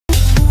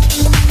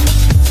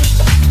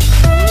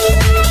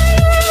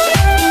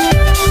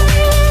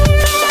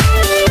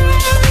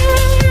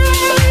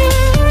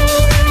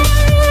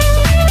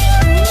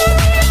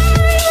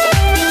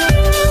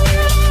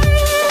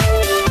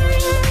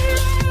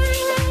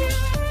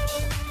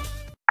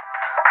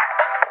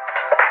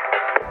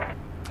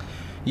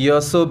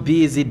You're so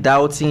busy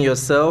doubting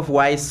yourself,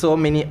 why so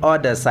many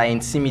others are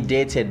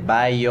intimidated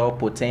by your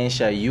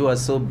potential. You are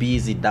so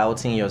busy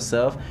doubting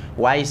yourself,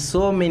 why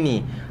so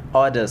many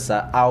others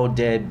are out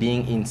there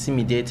being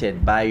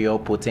intimidated by your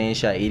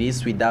potential. It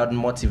is without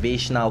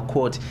motivational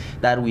quote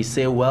that we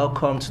say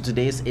welcome to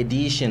today's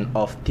edition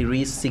of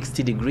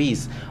 360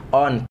 Degrees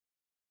on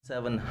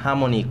Canal7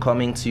 Harmonie,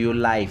 coming to you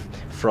live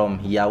from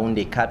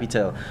Yaoundé,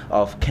 capital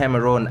of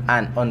Cameroon.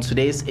 And on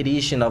today's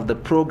edition of the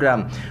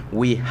program,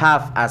 we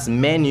have as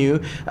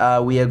menu,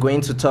 we are going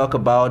to talk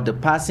about the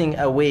passing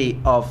away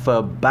of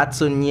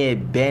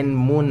Bâtonnier Ben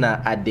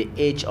Mouna at the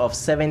age of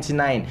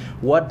 79.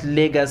 What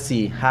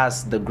legacy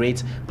has the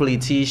great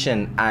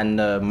politician and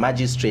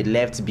magistrate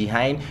left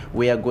behind?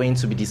 We are going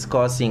to be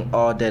discussing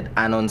all that.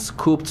 And on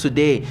Scoop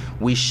today,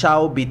 we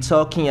shall be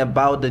talking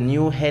about the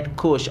new head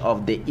coach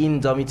of the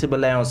Indomitable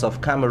Lions of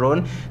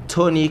Cameroon,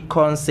 Tony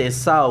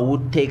Conceição,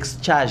 who takes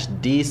charge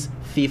this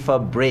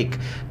FIFA break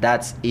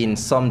that's in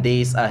some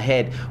days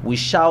ahead. We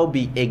shall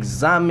be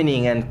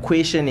examining and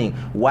questioning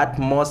what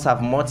must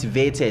have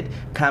motivated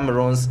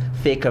Cameroon's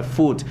faker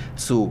foot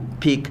to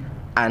pick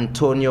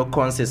Antonio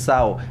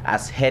Conceição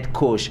as head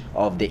coach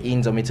of the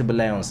Indomitable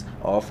Lions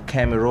of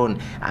Cameroon.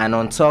 And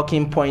on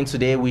Talking Point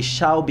today, we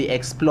shall be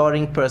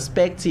exploring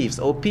perspectives,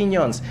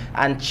 opinions,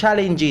 and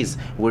challenges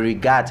with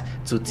regard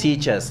to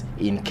teachers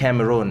in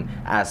Cameroon.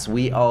 As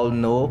we all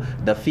know,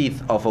 the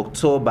 5th of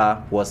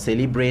October was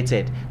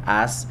celebrated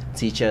as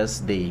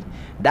Teachers' Day.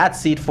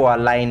 That's it for our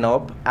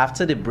lineup.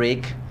 After the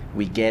break,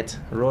 we get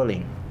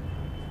rolling.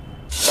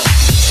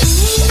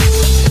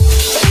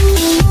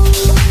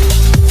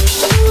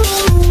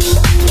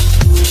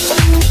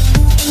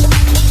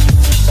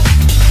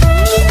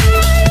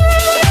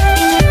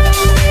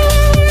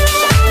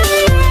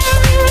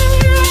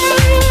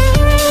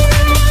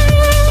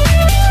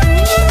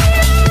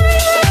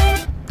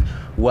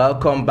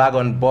 Welcome back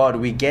on board.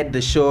 We get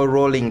the show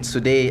rolling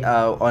today.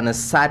 On a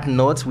sad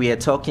note, we are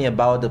talking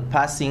about the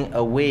passing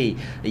away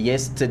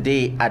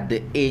yesterday at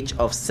the age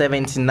of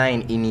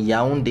 79 in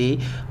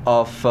Yaoundé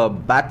of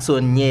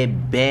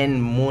Bâtonnier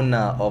Ben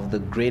Mouna of the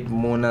great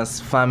Mouna's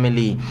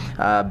family.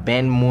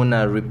 Ben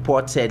Mouna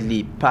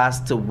reportedly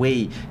passed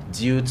away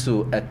due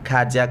to a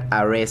cardiac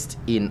arrest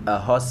in a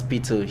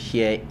hospital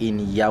here in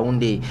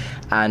Yaoundé.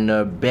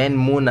 And Ben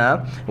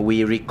Mouna,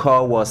 we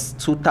recall, was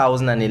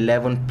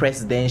 2011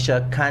 presidential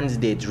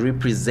candidate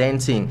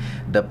representing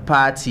the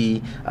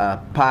party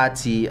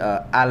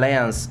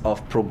Alliance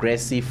of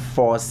Progressive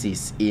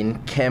Forces in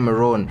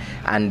Cameroon.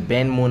 And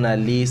Ben Mouna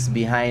leaves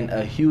behind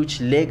a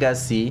huge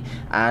legacy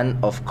and,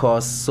 of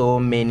course, so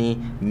many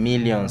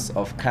millions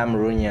of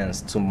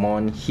Cameroonians to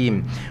mourn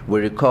him. We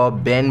recall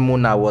Ben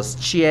Mouna was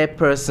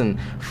chairperson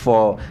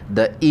for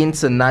the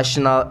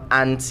International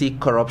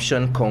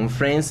Anti-Corruption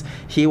Conference.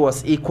 He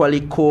was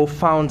equally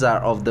co-founder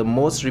of the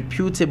most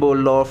reputable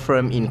law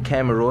firm in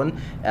Cameroon,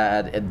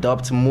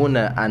 Adopt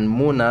Mouna and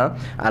Mouna,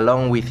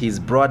 along with his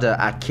brother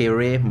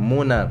Akere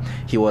Mouna.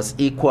 He was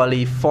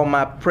equally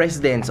former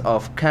president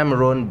of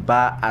Cameroon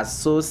Bar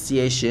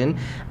Association,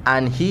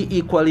 and he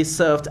equally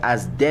served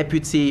as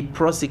deputy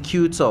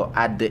prosecutor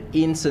at the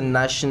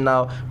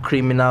International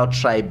Criminal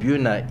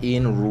Tribunal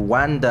in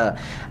Rwanda.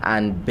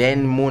 And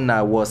Ben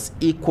Mouna was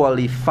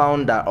equally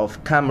founder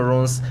of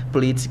Cameroon's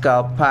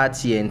political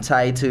party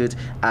entitled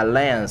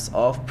Alliance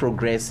of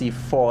Progressive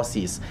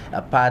Forces,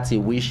 a party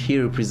which he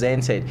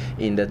represented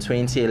in the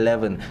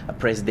 2011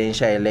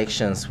 presidential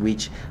elections,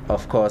 which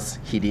of course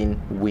he didn't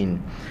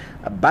win.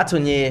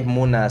 Bâtonnier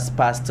Mouna has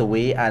passed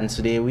away, and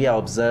today we are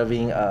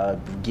observing,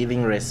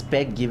 giving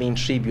respect, giving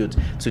tribute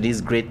to this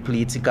great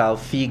political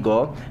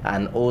figure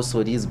and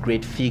also this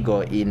great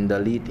figure in the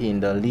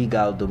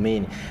legal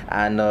domain.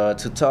 And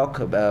to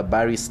talk,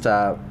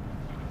 barrister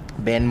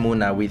Ben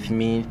Mouna with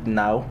me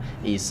now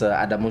is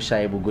Adamu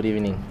Shaibu. Good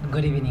evening.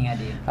 Good evening,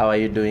 Adi. How are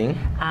you doing?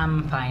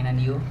 I'm fine, and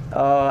you?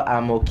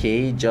 I'm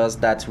okay, just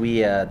that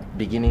we are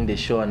beginning the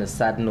show on a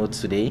sad note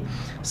today.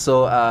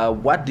 So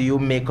what do you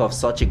make of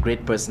such a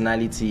great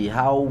personality?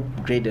 How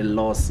great a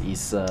loss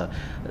is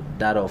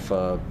that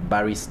of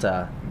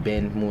barrister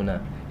Ben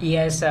Mouna?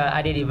 Yes,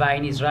 Adi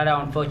Divine, is rather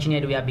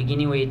unfortunate. We are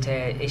beginning with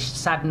a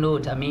sad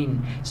note. I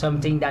mean,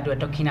 something that we're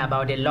talking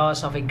about, the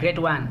loss of a great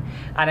one.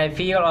 And I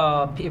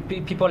feel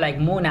people like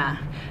Mouna,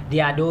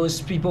 they are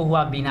those people who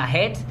have been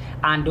ahead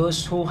and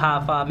those who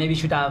have maybe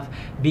should have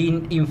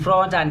been in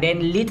front and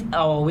then lead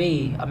our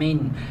way. I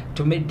mean,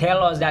 to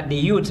tell us that the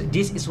youth,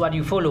 this is what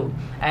you follow.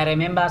 I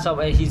remember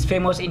his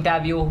famous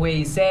interview where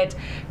he said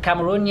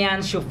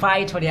Cameroonians should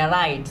fight for their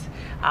right.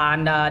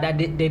 And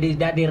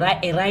that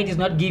a right is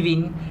not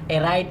given, a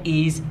right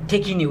is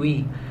taken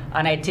away.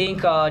 And I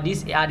think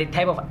these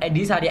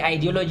are the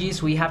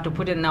ideologies we have to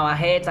put in our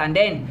heads. And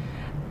then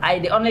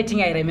the only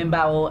thing I remember,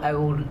 or I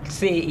will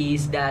say,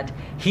 is that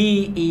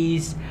he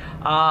is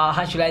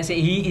how should I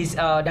say, he is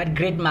that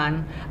great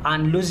man,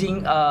 and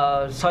losing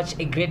such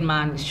a great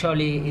man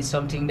surely is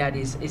something that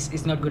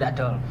is not good at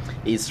all.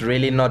 It's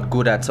really not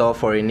good at all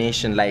for a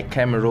nation like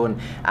Cameroon.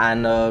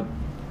 And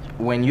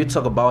when you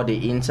talk about the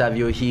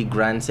interview he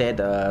granted,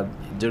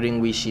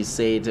 during which he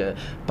said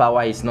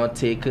power is not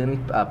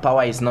taken,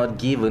 power is not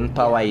given,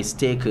 power is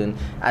taken.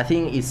 I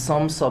think it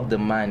sums up the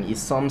man. It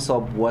sums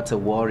up what a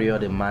warrior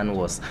the man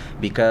was,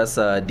 because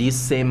this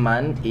same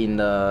man in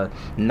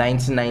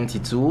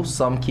 1992,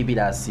 some keep it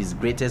as his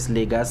greatest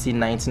legacy,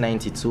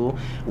 1992,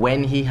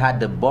 when he had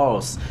the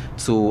balls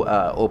to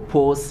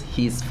oppose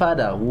his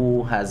father,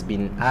 who had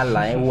been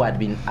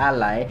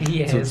ally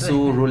yes, to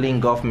two ruling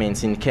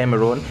governments in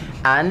Cameroon,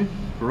 and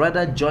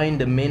rather join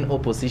the main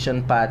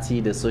opposition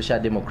party, the Social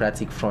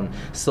Democratic Front.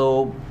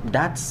 So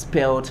that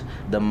spelled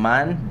the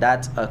man,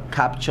 that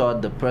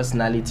captured the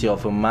personality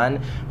of a man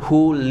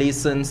who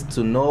listens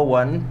to no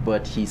one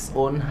but his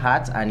own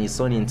heart and his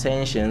own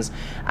intentions,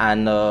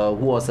 and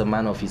who was a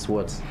man of his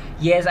words.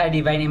 Yes, I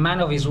divine, a man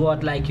of his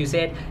word, like you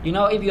said. You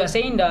know, if you are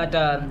saying that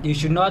you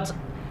should not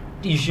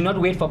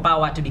wait for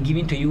power to be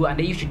given to you and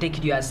then you should take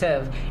it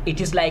yourself, it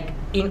is like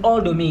in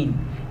all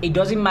domain. It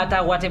doesn't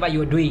matter whatever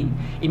you're doing.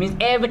 It means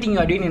everything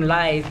you're doing in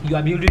life, you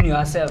are building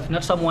yourself,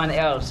 not someone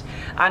else.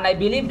 And I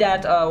believe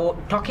that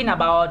talking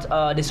about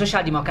the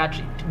Social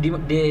Democratic,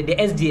 the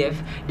SDF,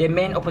 the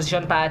main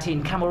opposition party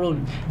in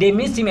Cameroon, they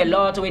missed him a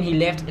lot when he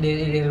left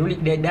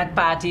that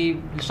party,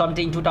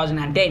 something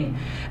 2010,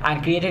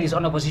 and created his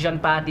own opposition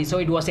party. So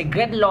it was a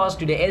great loss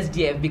to the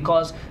SDF,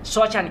 because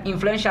such an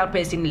influential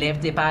person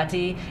left the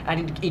party,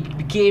 and it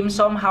became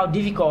somehow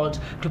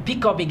difficult to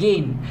pick up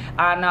again.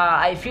 And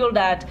I feel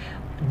that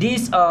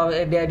this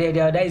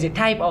there is a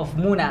type of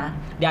Muna.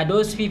 There are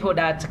those people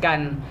that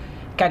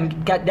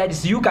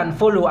you can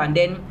follow and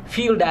then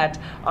feel that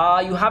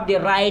you have the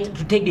right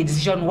to take the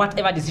decision,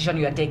 whatever decision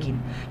you are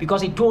taking,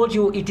 because he told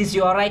you it is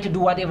your right to do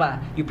whatever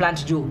you plan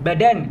to do. But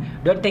then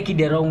don't take it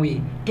the wrong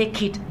way,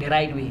 take it the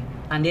right way,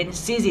 and then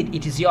seize it.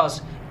 It is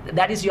yours.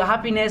 That is, your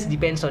happiness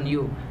depends on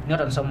you,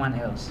 not on someone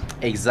else.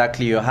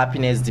 Exactly, your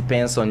happiness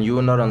depends on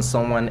you, not on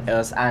someone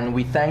else. And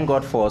we thank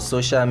God for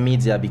social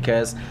media,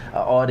 because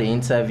all the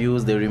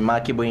interviews, the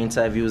remarkable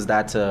interviews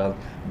that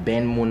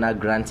Ben Muna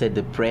granted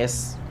the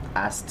press,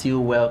 are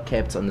still well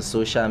kept on the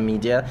social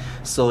media,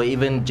 so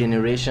even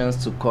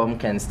generations to come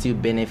can still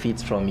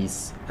benefit from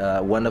his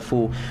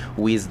wonderful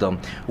wisdom.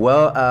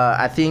 Well,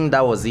 I think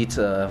that was it,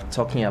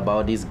 talking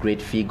about this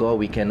great figure.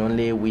 We can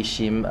only wish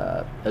him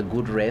a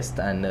good rest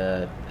and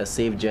a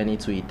safe journey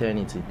to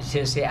eternity.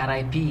 Just say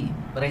R.I.P.,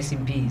 rest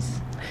in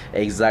peace.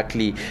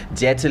 Exactly.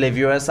 Dear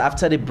televiewers,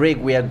 after the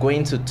break we are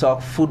going to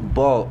talk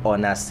football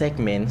on our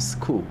segment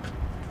Scoop.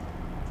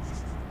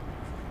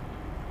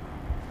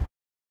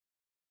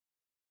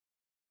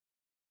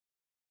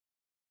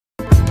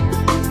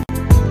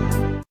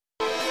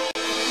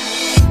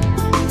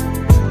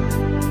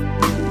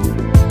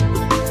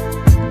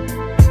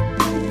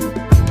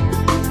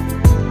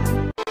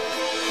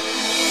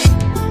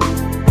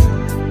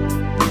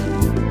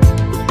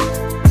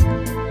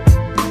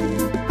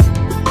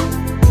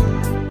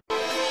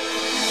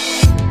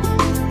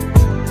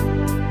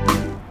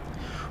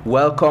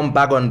 Welcome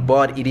back on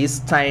board. It is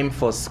time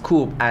for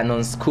Scoop, and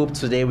on Scoop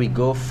today we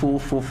go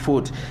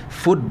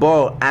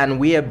football, and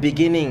we are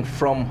beginning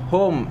from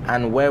home,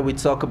 and where we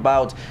talk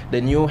about the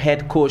new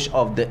head coach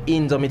of the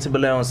Indomitable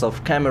Lions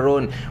of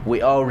Cameroon.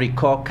 We all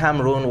recall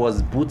Cameroon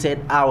was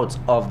booted out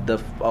of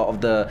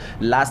the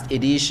last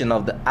edition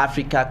of the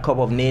Africa Cup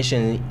of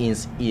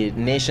Nations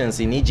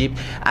in Egypt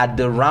at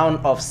the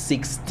round of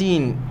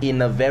 16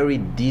 in a very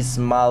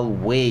dismal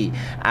way,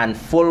 and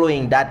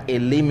following that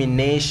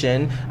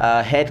elimination,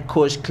 head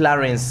coach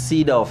Clarence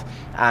Seedorf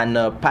and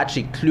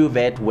Patrick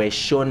Kluivert were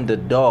shown the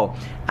door,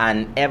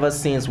 and ever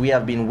since we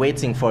have been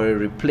waiting for a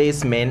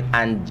replacement.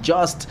 And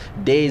just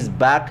days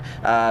back,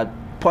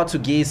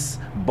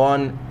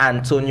 Portuguese-born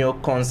Antonio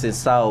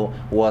Conceição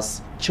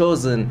was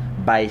chosen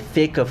by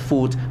Faker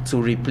Foot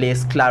to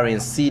replace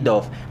Clarence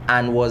Seedorf,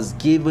 and was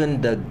given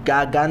the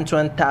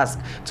gargantuan task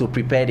to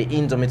prepare the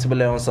Indomitable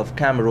Lions of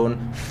Cameroon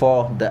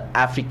for the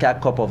Africa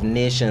Cup of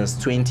Nations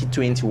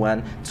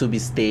 2021 to be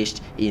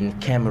staged in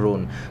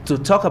Cameroon. To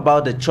talk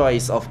about the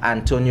choice of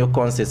Antonio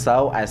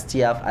Conceição, I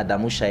still have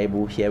Adamu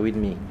Shaibu here with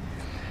me.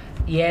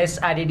 Yes,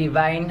 Adi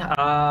Divine,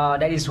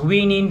 that is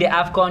winning the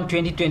AFCON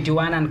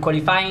 2021 and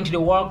qualifying to the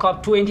World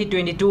Cup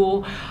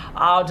 2022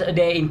 out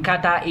there in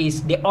Qatar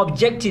is the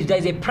objective. There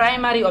is a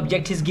primary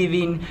objective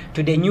given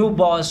to the new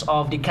boss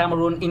of the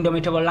Cameroon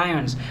Indomitable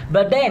Lions.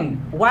 But then,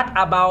 what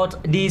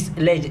about this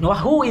legend?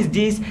 Who is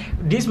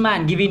this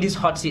man giving this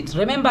hot seat?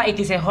 Remember, it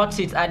is a hot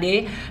seat,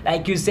 Adi.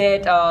 Like you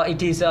said,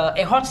 it is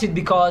a hot seat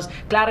because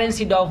Clarence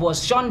Seedorf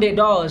was shown the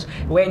doors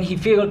when he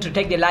failed to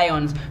take the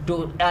Lions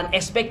to an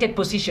expected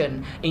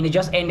position in the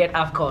just ended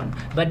AFCON.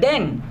 But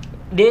then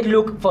they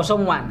look for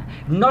someone,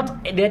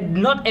 not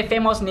a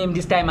famous name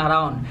this time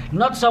around,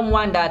 not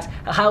someone that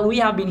how we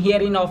have been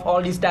hearing of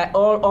all this time,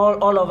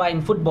 all over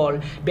in football,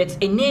 but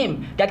a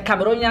name that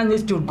Cameroonians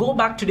needs to go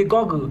back to the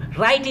Google,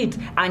 write it,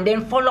 and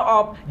then follow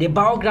up the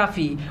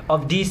biography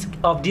of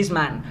this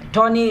man,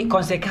 Tony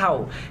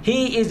Conceição.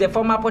 He is a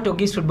former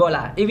Portuguese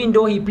footballer, even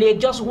though he played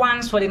just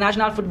once for the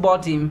national football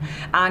team,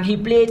 and he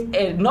played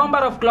a number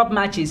of club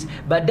matches,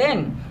 but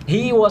then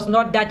He was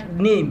not that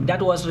name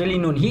that was really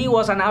known. He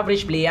was an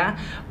average player,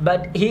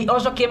 but he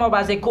also came up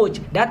as a coach,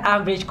 that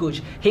average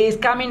coach. He is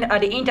coming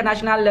at the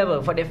international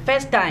level for the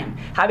first time,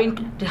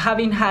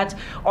 having had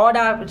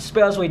other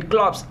spells with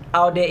clubs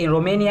out there in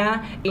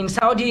Romania, in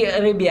Saudi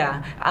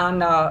Arabia,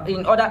 and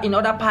in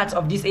other parts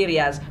of these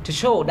areas, to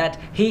show that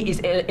he is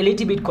a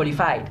little bit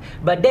qualified.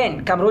 But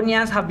then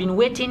Cameroonians have been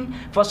waiting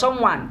for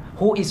someone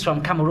who is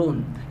from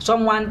Cameroon,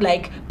 someone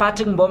like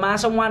Patrick Mboma,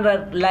 someone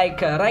like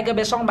Raiga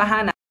Besong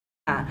Bahana.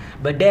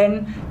 But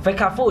then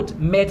Fecafoot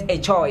made a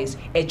choice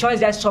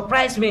that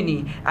surprised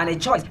many, and a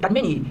choice that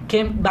many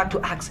came back to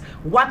ask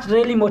what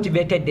really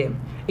motivated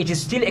them. It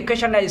is still a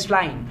question that is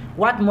flying.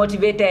 What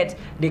motivated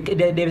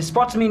the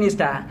sports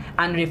minister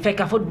and the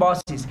Fecafoot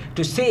bosses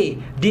to say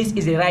this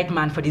is the right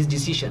man for this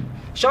decision?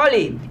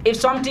 Surely, if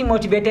something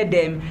motivated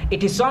them,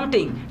 it is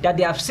something that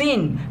they have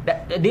seen,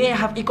 that they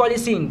have equally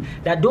seen,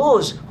 that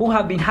those who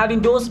have been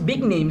having those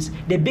big names,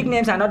 the big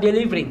names are not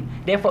delivering.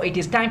 Therefore, it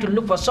is time to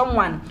look for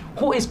someone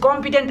who is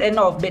competent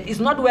enough but is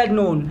not well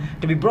known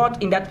to be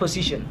brought in that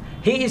position.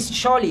 He is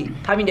surely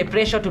having the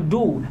pressure to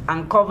do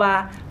and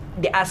cover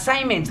the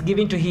assignments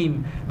given to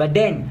him, but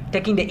then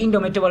taking the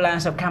indomitable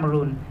lions of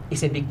Cameroon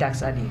is a big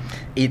task, Adi.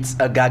 It's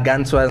a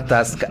gargantuan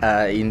task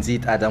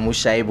indeed, Adamu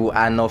Shaibu,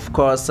 and of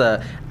course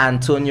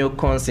Antonio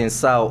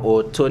Conceição,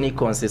 or Tony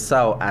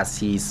Conceição as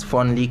he is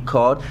fondly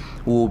called,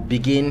 will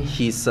begin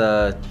his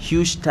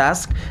huge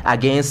task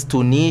against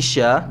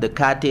Tunisia, the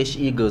Carthage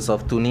Eagles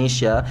of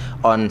Tunisia,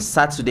 on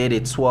Saturday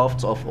the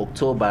 12th of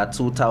October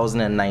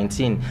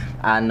 2019,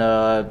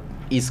 and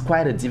it's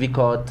quite a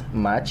difficult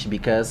match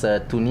because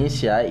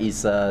Tunisia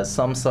is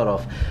some sort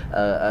of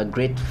a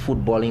great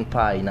footballing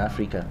power in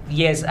Africa.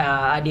 Yes,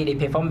 they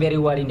performed very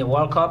well in the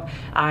World Cup,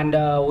 and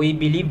we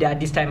believe that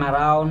this time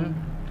around,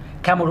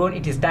 Cameroon,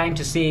 it is time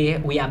to say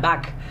we are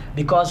back,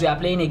 because we are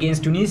playing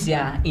against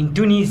Tunisia in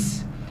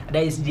Tunis.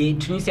 That is, the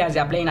Tunisians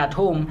are playing at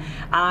home,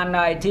 and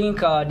I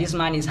think this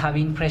man is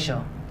having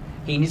pressure.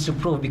 He needs to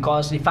prove,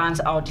 because the fans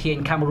out here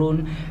in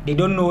Cameroon, they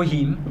don't know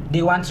him,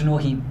 they want to know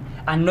him.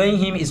 And knowing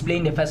him is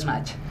playing the first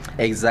match.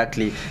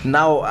 Exactly.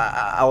 Now,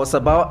 I was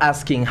about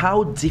asking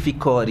how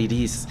difficult it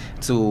is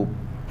to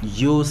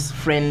use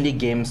friendly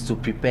games to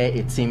prepare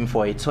a team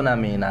for a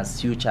tournament as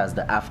huge as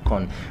the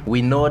AFCON.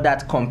 We know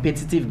that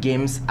competitive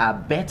games are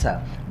better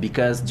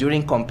because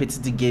during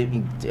competitive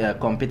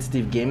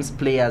games,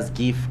 players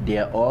give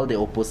their all. The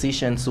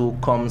opposition too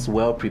comes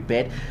well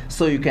prepared,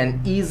 so you can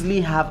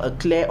easily have a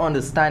clear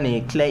understanding,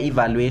 a clear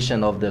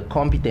evaluation of the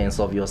competence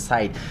of your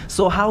side.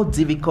 So how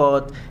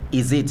difficult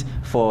is it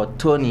for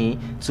Tony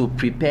to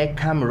prepare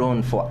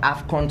Cameroon for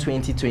AFCON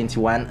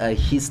 2021, a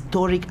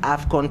historic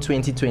AFCON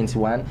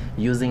 2021,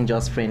 using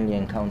just friendly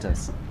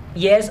encounters?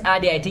 Yes,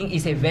 Adi, I think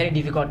it's a very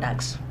difficult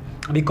task,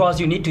 because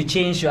you need to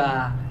change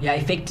your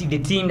effective, the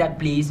team that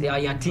plays,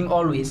 your team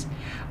always.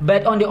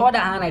 But on the other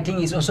hand, I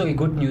think it's also a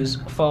good news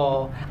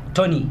for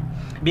Tony,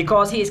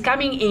 because he is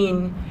coming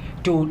in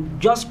to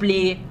just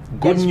play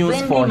good news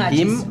for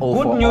him or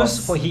good for news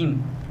us? For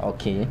him.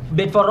 Okay.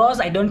 But for us,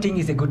 I don't think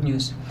it's a good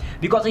news,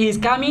 because he is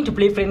coming to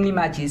play friendly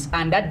matches,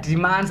 and that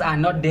demands are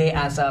not there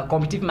as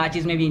competitive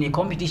matches, maybe in a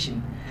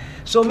competition.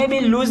 So maybe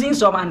losing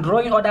some and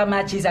drawing other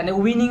matches and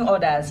winning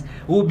others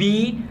will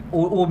be a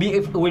little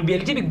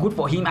bit good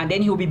for him, and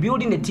then he will be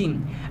building the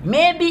team.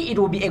 Maybe it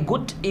will be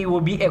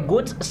a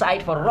good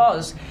side for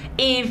us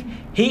if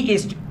he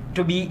is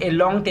to be a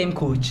long-term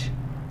coach.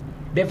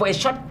 Therefore, a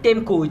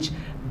short-term coach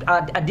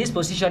at this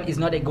position is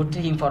not a good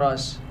thing for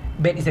us,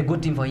 but it's a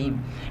good thing for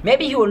him.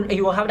 Maybe he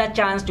will have that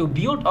chance to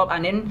build up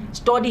and then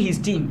study his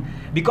team,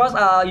 because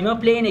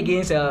playing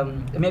against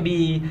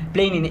maybe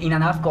playing in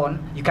an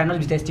AFCON, you cannot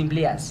be testing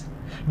players,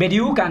 but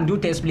you can do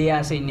test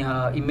players in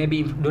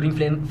maybe during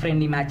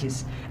friendly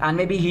matches, and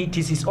maybe it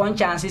is his own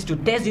chances to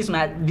test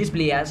these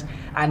players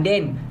and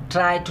then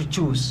try to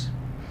choose.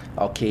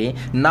 Okay,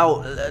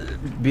 now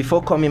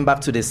before coming back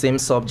to the same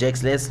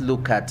subjects, let's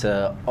look at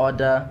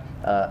other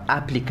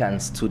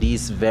applicants to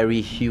this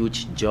very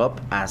huge job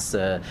as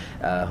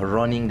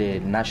running the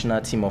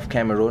national team of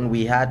Cameroon.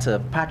 We had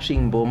Patrick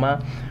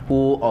Mboma,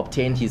 who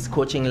obtained his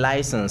coaching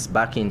license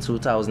back in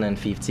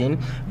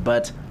 2015,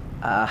 but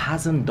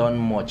hasn't done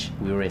much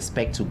with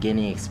respect to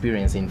gaining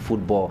experience in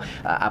football,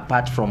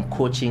 apart from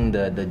coaching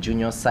the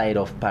junior side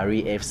of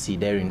Paris FC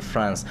there in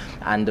France.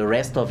 And the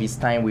rest of his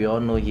time, we all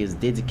know he has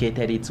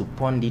dedicated it to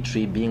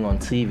punditry, being on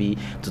TV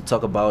to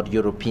talk about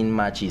European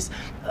matches.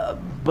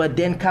 But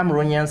then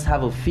Cameroonians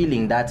have a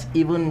feeling that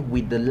even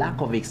with the lack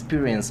of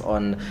experience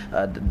on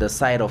the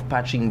side of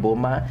Patrick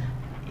Mboma,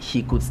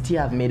 he could still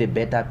have made a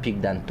better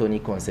pick than Tony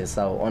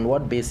Conceição. On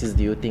what basis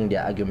do you think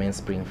their arguments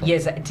spring from?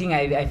 Yes, I think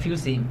I feel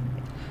same.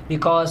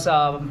 Because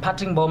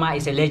Patrick Mboma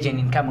is a legend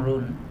in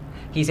Cameroon.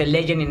 He's a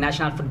legend in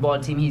national football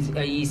team.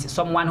 He's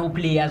someone who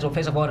players,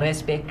 first of all,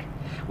 respect.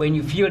 When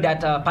you feel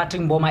that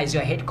Patrick Mboma is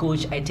your head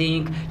coach, I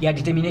think your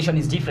determination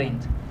is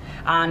different.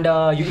 And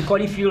you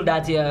equally feel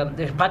that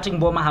Patrick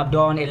Mboma have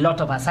done a lot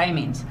of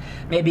assignments.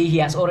 Maybe he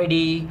has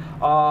already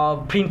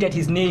printed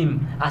his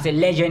name as a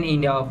legend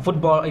in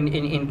football,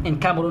 in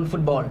Cameroon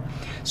football.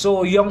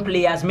 So young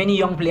players, many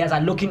young players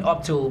are looking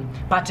up to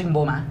Patrick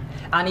Mboma.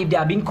 And if they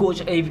are being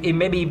coached,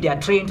 maybe if they are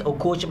trained or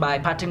coached by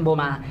Patrick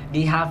Mboma,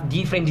 they have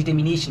different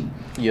determination.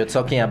 You're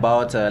talking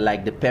about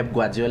like the Pep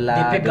Guardiola,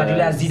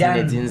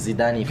 Zinedine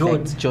Zidane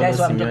effect. That's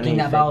what I'm talking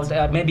about.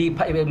 Maybe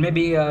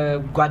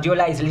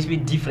Guardiola is a little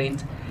bit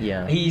different.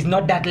 Yeah, he is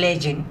not that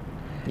legend.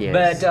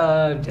 Yes.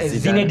 But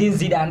Zinedine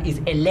Zidane is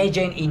a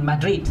legend in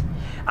Madrid.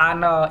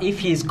 And if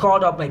he's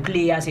called up by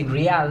players in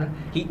Real,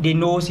 they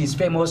know his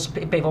famous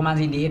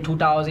performance in the year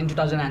 2000,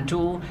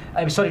 2002,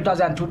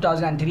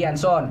 2003, and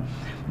so on.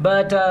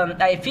 But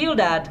I feel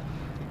that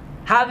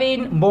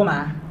having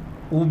Mboma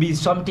will be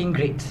something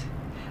great.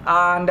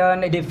 And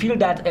they feel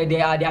that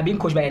they are being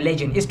coached by a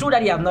legend. It's true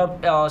that you have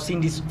not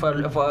seen this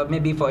for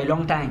maybe for a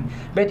long time.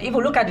 But if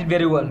you look at it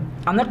very well,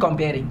 I'm not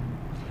comparing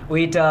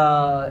with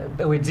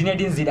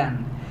Zinedine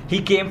Zidane.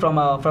 He came from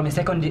a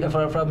second,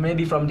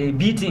 maybe from the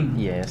B team.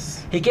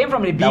 Yes. He came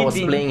from the B team. That was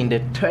playing in the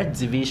third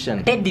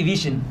division. Third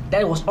division.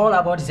 That was all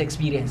about his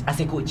experience as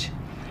a coach.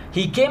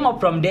 He came up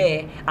from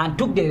there and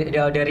took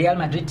the Real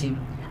Madrid team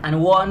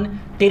and won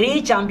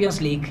 3 Champions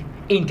League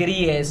in 3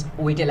 years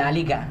with La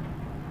Liga.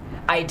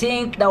 I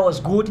think that was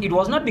good. It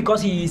was not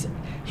because he's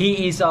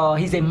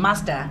a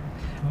master,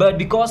 but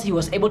because he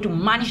was able to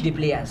manage the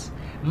players.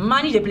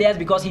 Manage the players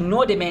because he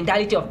knows the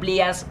mentality of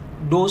players,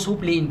 those who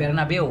play in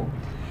Bernabeu.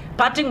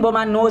 Patrick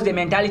Mboma knows the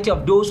mentality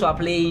of those who are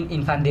playing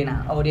in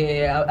Fandena or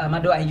the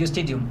Amadou Ahidjo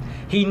Stadium.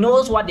 He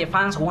knows what the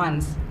fans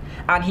want,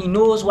 and he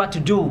knows what to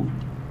do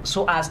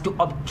so as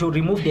to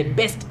remove the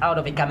best out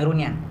of a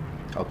Cameroonian.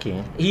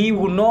 Okay. He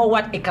will know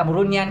what a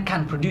Cameroonian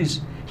can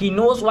produce. He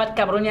knows what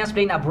Cameroonians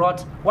playing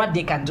abroad, what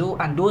they can do,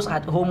 and those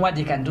at home, what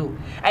they can do.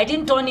 I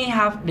think Tony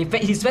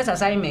his first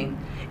assignment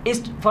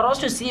is for us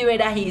to see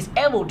whether he is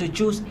able to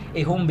choose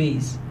a home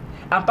base.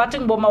 And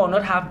Patrick Mboma will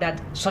not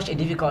have such a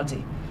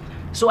difficulty.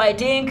 So I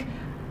think,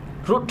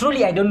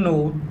 truly I don't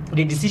know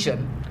the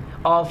decision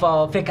of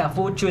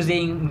Fekafu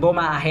choosing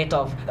Mboma ahead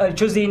of,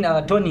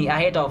 Tony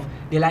ahead of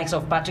the likes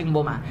of Patrick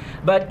Mboma.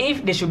 But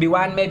if there should be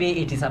one,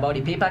 maybe it is about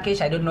the pay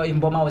package. I don't know if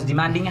Mboma was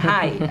demanding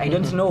high. I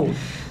don't know.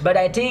 But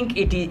I think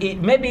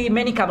maybe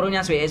many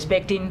Cameroonians were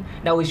expecting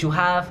that we should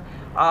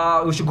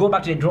go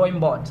back to the drawing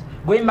board.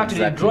 Going back to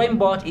the drawing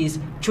board is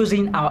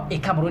choosing a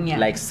Cameroonian.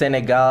 Like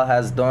Senegal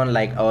has done,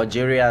 like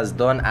Algeria has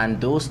done,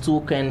 and those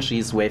 2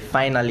 countries were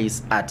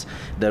finalists at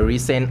the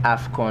recent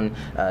AFCON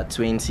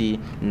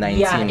 2019.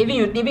 Yeah,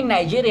 even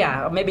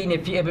Nigeria, maybe in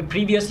the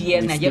previous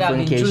years, with Nigeria have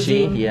been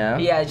choosing.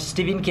 Yeah,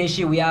 Stephen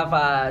Keshi, we have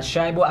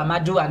Shaibu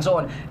Amadou, and so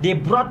on. They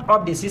brought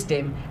up the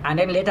system and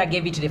then later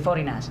gave it to the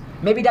foreigners.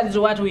 Maybe that is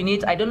what we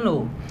need. I don't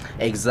know.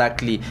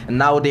 Exactly.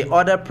 Now the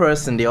other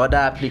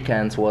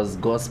applicant was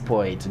Gus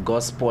Poyet.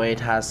 Gus Poyet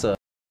has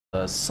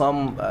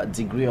some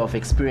degree of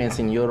experience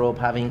in Europe,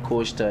 having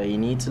coached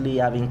in Italy,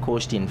 having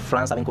coached in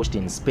France, having coached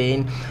in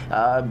Spain,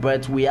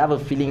 but we have a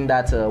feeling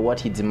that what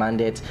he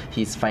demanded,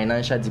 his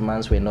financial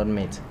demands were not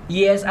met.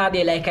 Yes,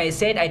 Ade, like I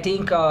said, I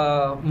think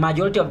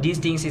majority of these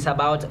things is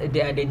about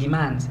the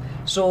demands.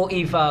 So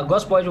if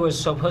Gus Poyet was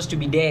supposed to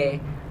be there,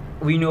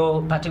 we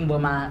know Patrick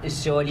Mboma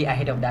is surely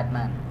ahead of that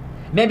man.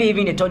 Maybe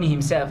even the Tony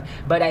himself,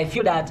 but I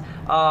feel that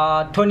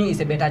Tony is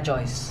a better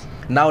choice.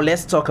 Now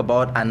let's talk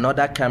about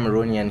another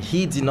Cameroonian.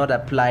 He did not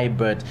apply,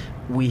 but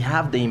we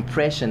have the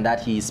impression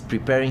that he is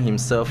preparing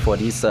himself for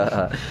this,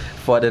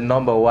 for the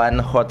 #1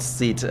 hot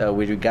seat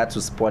with regard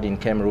to sport in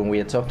Cameroon. We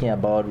are talking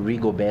about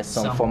Rigobert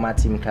Song, former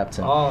team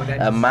captain,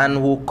 a man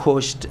who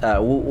coached,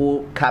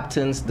 who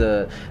captains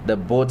the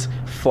boat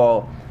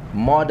for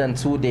more than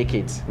 2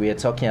 decades. We are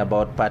talking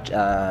about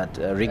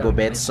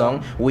Rigobert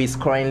Song, who is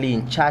currently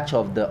in charge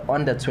of the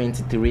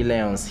under-23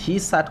 Lions. He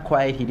sat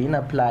quiet, he didn't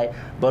apply,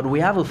 but we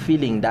have a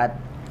feeling that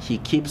he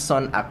keeps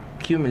on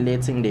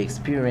accumulating the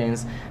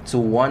experience to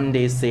one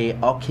day say,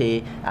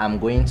 okay, I'm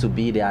going to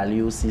be the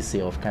Aliou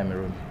Cisse of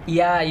Cameroon.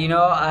 Yeah, you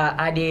know,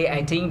 Ade,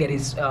 I think there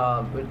is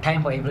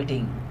time for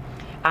everything.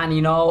 And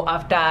you know,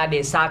 after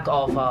the sack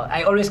of,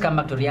 I always come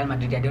back to Real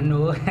Madrid. I don't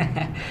know.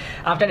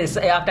 after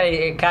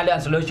Carlo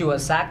Ancelotti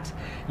was sacked,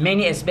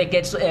 many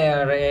expected,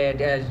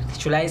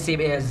 should I say,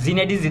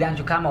 Zinedine Zidane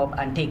to come up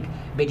and take,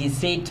 but he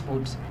stayed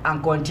put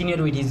and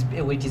continued with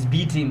his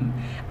B team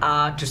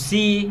to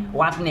see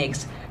what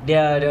next.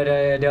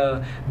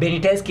 The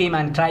Benitez came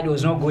and tried, it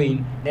was not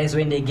going. That's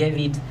when they gave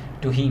it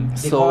to him.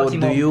 So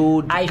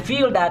I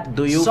feel that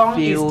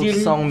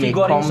Song may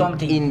come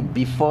something in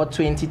before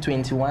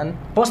 2021?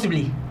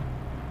 Possibly.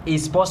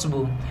 It's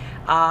possible.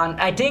 And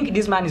I think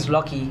this man is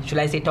lucky. Should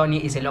I say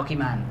Tony is a lucky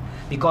man,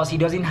 because he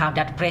doesn't have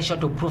that pressure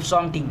to prove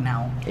something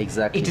now.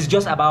 Exactly. It is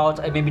just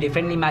about maybe the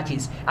friendly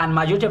matches, and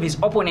majority of his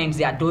opponents,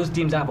 they are those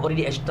teams that have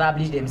already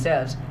established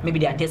themselves. Maybe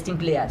they are testing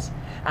players,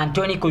 and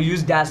Tony could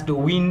use that to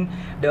win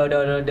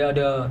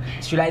the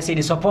should I say,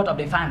 the support of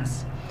the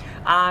fans.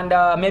 And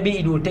maybe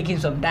it will take him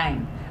some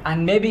time,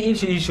 and maybe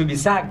if he should be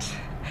sacked,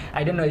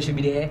 I don't know, it should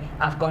be the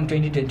AFCON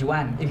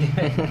 2021.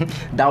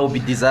 That would be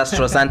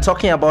disastrous. And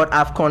talking about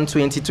AFCON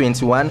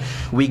 2021,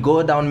 we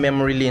go down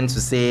memory lane to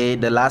say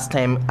the last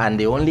time and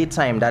the only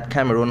time that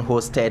Cameroon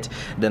hosted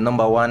the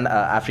 #1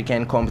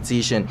 African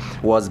competition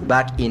was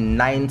back in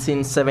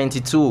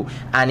 1972,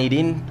 and it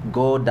didn't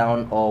go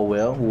down all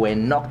well. We were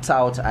knocked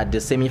out at the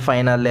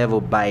semi-final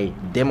level by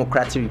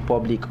Democratic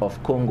Republic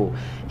of Congo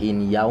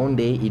in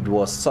Yaoundé. It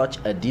was such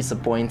a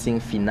disappointing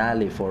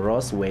finale for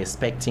us. We're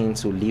expecting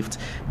to lift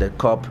the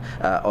cup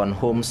on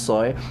home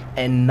soil,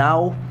 and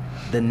now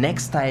the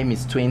next time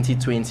is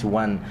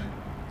 2021.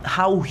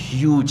 How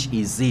huge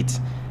is it?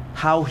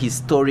 How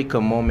historic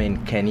a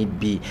moment can it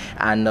be?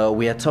 And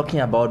we are talking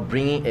about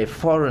bringing a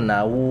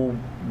foreigner who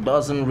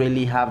doesn't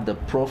really have the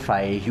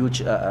profile, a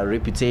huge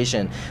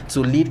reputation, to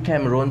lead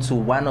Cameroon to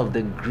one of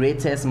the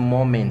greatest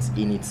moments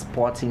in its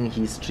sporting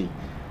history.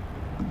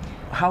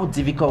 How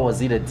difficult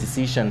was it a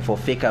decision for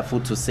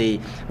Fecafoot to say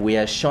we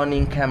are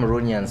shunning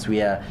Cameroonians,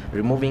 we are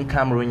removing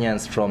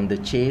Cameroonians from the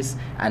chase,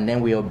 and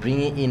then we are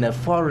bringing in a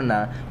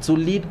foreigner to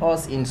lead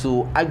us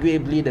into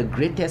arguably the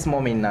greatest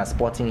moment in our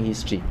sporting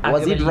history?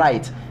 Was it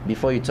right?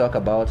 Before you talk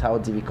about how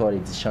difficult a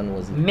decision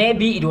was it?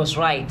 Maybe it was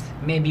right,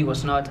 maybe it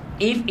was not.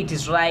 If it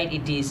is right,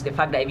 it is the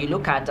fact that if you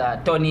look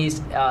at Tony's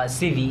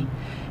CV,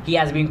 he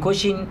has been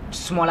coaching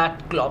smaller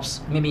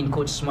clubs, maybe in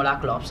coach smaller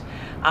clubs,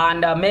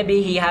 and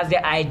maybe he has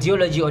the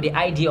ideology or the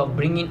idea of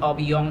bringing up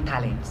young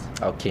talents.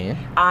 Okay.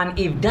 And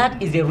if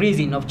that is the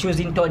reason of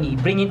choosing Tony,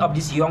 bringing up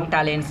these young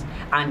talents,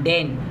 and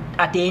then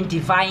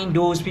identifying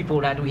those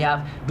people that we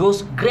have,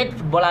 those great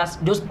footballers,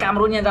 those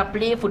Cameroonians that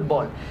play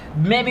football,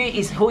 maybe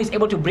is who is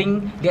able to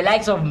bring the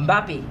likes of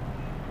Mbappe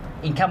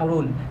in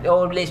Cameroon,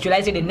 or should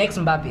I say the next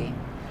Mbappe,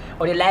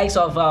 or the likes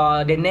of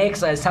the next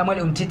Samuel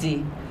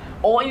Umtiti,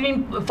 or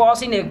even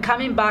forcing the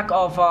coming back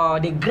of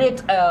the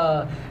great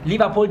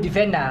Liverpool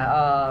defender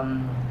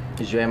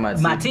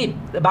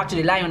Matip back to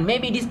the Lion.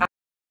 Maybe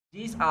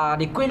these are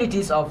the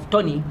qualities of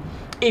Tony.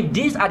 If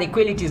these are the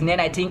qualities, then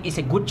I think it's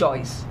a good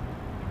choice.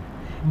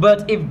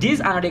 But if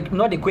these are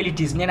not the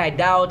qualities, then I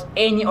doubt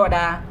any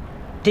other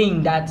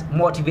thing that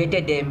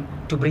motivated them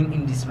to bring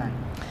in this man.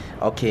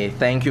 Okay,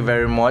 thank you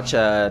very much.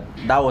 That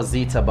was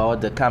it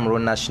about the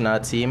Cameroon national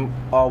team.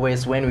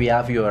 Always when we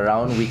have you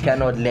around, we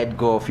cannot let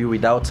go of you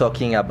without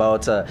talking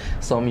about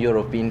some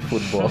European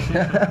football.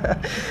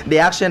 The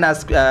action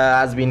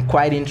has been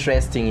quite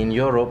interesting in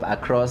Europe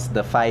across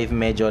the 5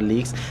 major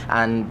leagues,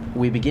 and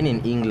we begin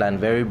in England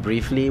very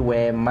briefly,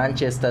 where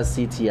Manchester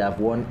City have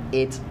won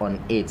 8 on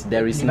 8.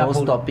 There is no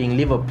stopping.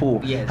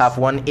 Liverpool have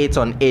won 8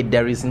 on 8.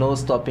 There is no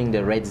stopping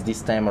the Reds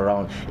this time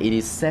around. It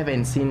is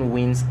 17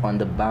 wins on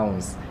the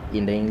bounce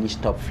in the English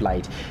top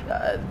flight.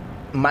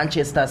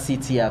 Manchester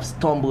City have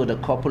stumbled a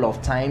couple of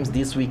times.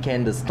 This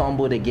weekend they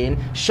stumbled again,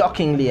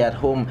 shockingly at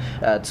home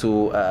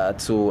to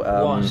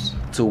Wolves,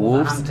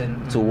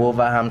 to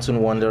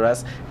Wolverhampton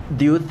Wanderers.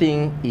 Do you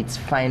think it's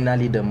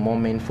finally the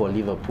moment for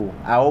Liverpool?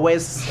 I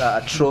always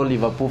troll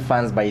Liverpool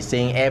fans by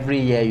saying every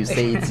year you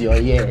say it's your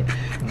year.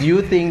 Do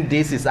you think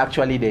this is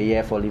actually the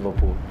year for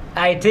Liverpool?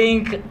 I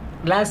think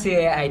last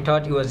year I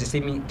thought it was the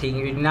same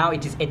thing. Now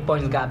it is 8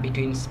 points gap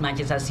between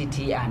Manchester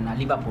City and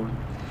Liverpool.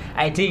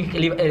 I think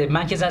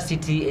Manchester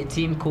City, a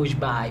team coached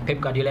by Pep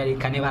Guardiola,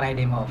 can never write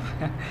them off.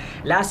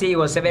 Last year it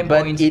was 7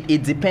 points. But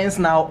it depends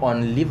now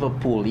on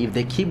Liverpool. If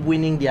they keep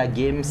winning their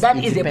games, that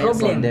it is depends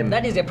the problem. on them.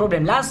 That is the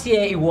problem. Last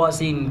year it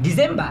was in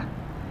December.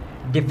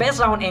 The first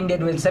round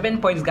ended with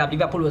 7 points gap.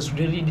 Liverpool was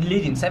really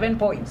leading 7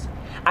 points.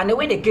 And then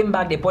when they came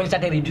back, the points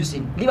started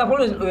reducing.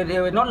 Liverpool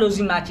they were not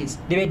losing matches.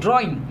 They were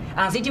drawing.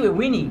 And City were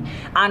winning.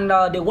 And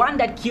the one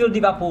that killed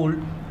Liverpool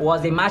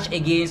was the match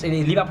against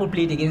Liverpool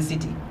played against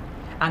City.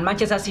 And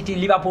Manchester City,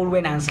 Liverpool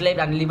went and slept,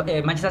 and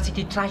Manchester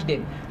City trashed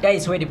them. That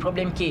is where the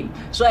problem came.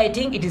 So I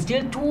think it is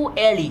still too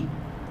early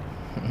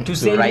to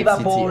say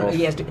Liverpool.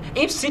 Yes,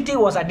 if City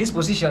was at this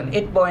position,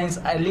 8 points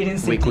leading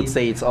City, we could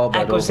say it's over.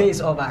 I could say it's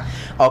over.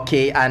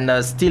 Okay,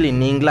 and still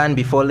in England,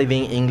 before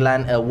leaving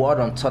England, a word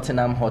on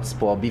Tottenham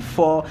Hotspur.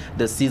 Before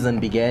the season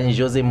began,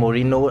 Jose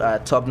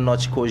Mourinho,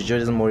 top-notch coach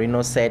Jose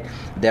Mourinho, said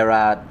there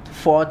are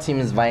 4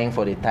 teams vying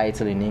for the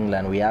title in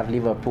England. We have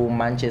Liverpool,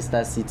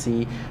 Manchester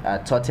City,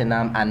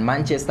 Tottenham, and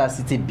Manchester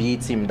City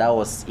beat him. That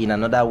was in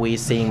another way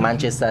saying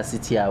Manchester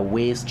City are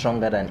way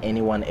stronger than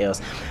anyone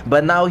else.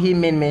 But now he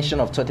made mention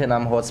of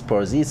Tottenham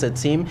Hotspurs. It's a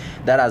team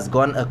that has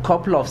gone a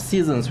couple of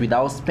seasons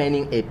without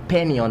spending a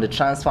penny on the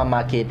transfer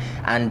market,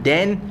 and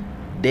then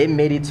they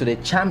made it to the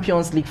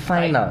Champions League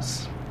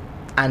finals.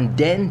 And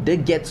then they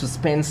get to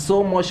spend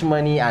so much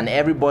money, and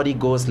everybody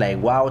goes like,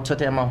 wow,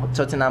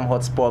 Tottenham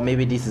Hotspur,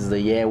 maybe this is the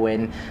year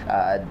when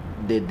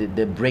they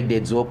break the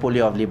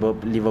duopoly of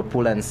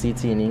Liverpool and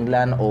City in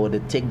England, or they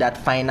take that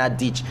final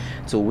ditch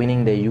to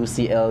winning the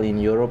UCL in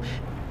Europe.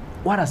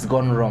 What has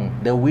gone wrong?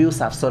 The wheels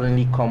have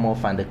suddenly come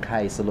off and the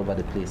car is all over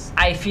the place.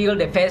 I feel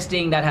the first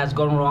thing that has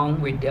gone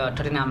wrong with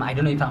Tottenham, I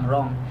don't know if I'm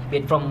wrong,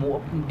 but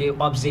from the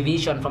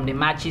observation, from the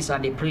matches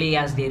and the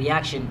players, the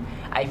reaction,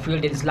 I feel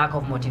there is lack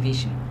of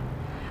motivation.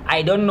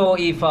 I don't know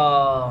if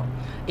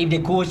the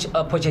coach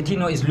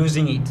Pochettino is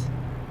losing it.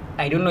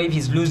 I don't know if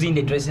he's losing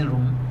the dressing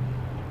room.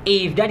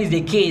 If that is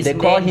the case, they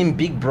call him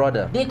Big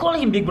Brother. They call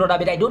him Big Brother,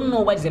 but I don't know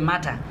what is the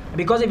matter.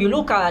 Because if you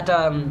look at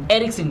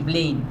Eriksen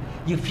playing,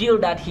 you feel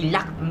that he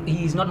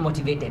is not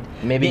motivated.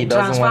 Maybe he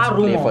doesn't want to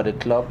play for the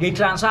club. The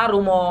transfer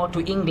rumor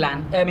to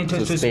England,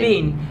 to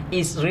Spain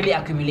is really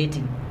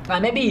accumulating.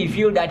 And maybe he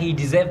feels that he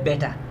deserves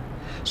better.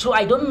 So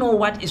I don't know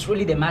what is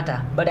really the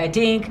matter, but I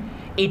think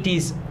it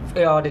is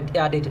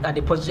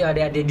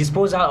the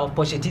disposal of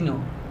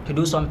Pochettino to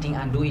do something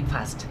and do it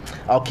fast.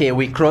 Okay,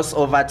 we cross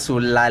over to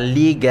La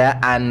Liga,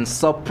 and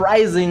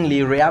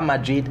surprisingly, Real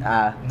Madrid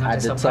are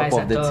at the top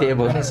of the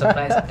table. Not a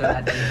surprise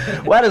at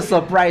all. What a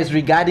surprise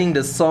regarding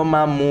the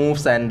summer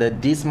moves and the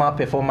dismal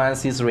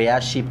performances Real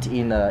shipped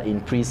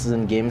in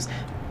pre-season games.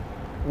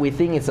 We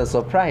think it's a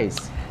surprise.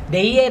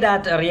 The year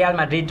that Real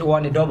Madrid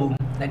won a double,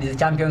 that is the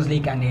Champions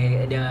League and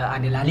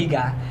the La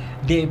Liga,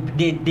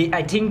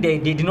 I think they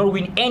did not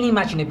win any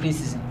match in the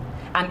preseason.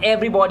 And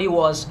everybody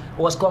was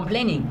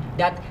complaining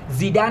that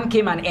Zidane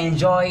came and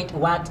enjoyed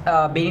what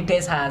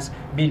Benitez has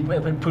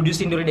been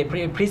producing during the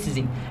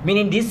preseason.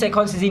 Meaning this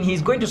second season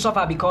he's going to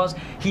suffer because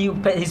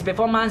his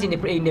performance in the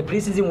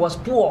preseason was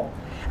poor.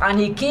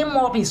 And he came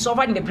up, he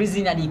suffered in the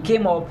preseason, and he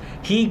came up,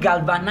 he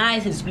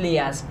galvanized his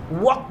players,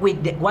 worked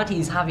with what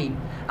he's having.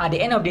 At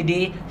the end of the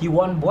day, he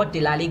won both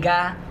the La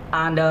Liga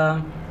and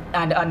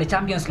the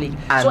Champions League.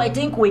 So I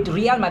think with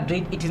Real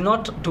Madrid, it is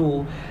not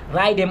to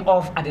ride them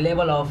off at the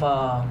level of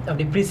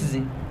the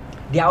preseason.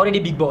 They are already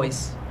big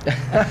boys.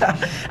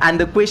 And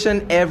the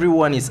question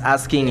everyone is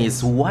asking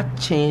is, what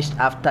changed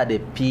after the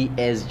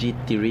PSG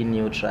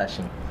 3-0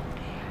 thrashing?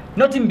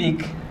 Nothing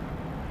big.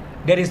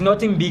 There is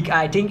nothing big.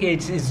 I think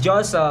it's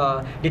just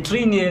the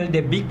 3-0.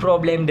 The big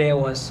problem there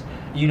was,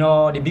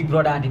 the big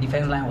brother at the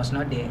defense line was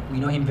not there. We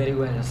know him very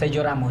well,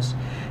 Sergio Ramos.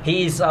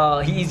 He is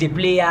a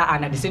player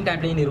and at the same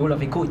time playing the role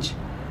of a coach,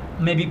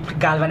 maybe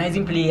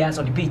galvanizing players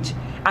on the pitch.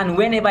 And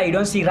whenever you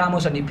don't see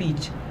Ramos on the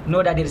pitch,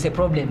 know that there is a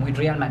problem with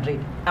Real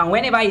Madrid. And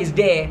whenever he's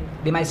there,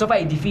 they might suffer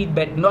a defeat,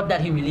 but not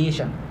that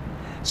humiliation.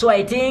 So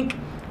I think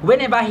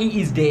whenever he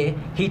is there,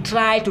 he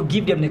tries to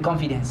give them the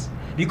confidence.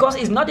 Because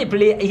he's not a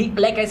player,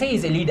 like I say,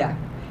 he's a leader.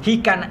 He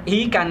can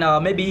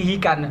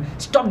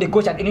stop the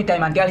coach at any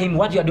time and tell him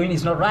what you are doing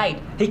is not right.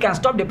 He can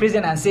stop the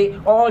president and say,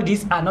 all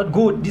these are not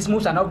good, these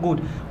moves are not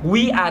good.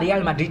 We are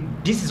Real Madrid,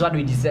 this is what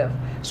we deserve.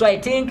 So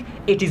I think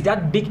it is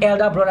that big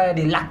elder brother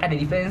they lack at the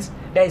defense.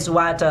 That is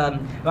what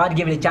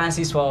gave the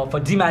chances for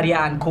Di Maria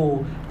and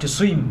co to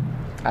swim.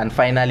 And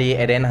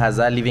finally, Eden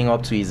Hazard living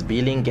up to his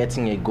billing,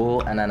 getting a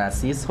goal and an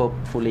assist.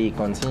 Hopefully he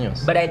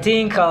continues. But I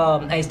think,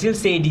 I still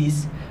say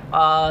this,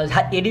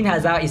 Eden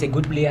Hazard is a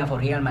good player for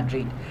Real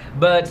Madrid,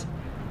 but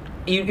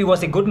it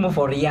was a good move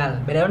for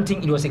Real, but I don't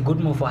think it was a good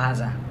move for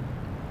Hazard,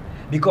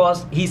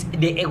 because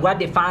what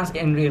the fans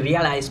in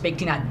Real are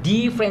expecting are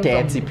different.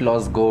 30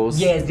 plus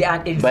goals. Yes,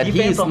 but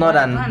he is not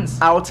an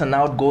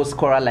out-and-out goal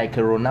scorer like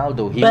a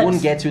Ronaldo. He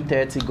won't get you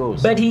 30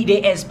 goals. But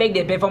they expect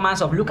the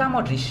performance of Luka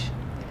Modric,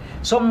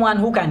 someone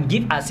who can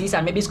give assists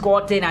and maybe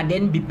score 10 and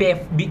then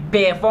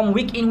perform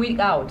week in, week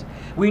out.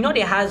 We know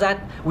the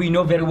Hazard, we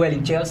know very well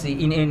in Chelsea,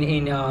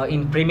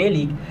 in Premier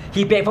League.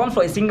 He performed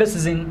for a single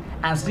season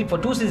and sleep for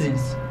 2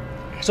 seasons.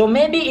 So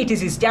maybe it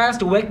is his chance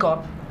to wake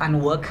up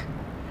and work.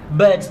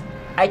 But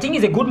I think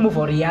it's a good move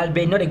for Real,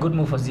 but not a good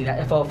move for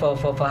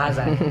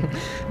Hazard.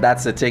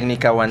 That's a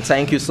technical one.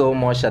 Thank you so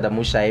much,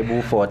 Adamu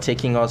Shaibu, for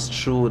taking us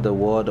through the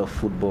world of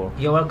football.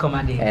 You're welcome,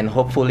 Adi. And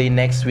hopefully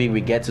next week we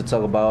get to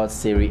talk about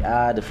Serie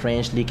A, the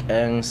French League,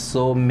 and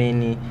so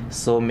many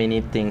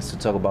things to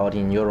talk about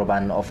in Europe,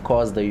 and of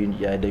course the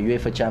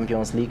UEFA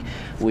Champions League,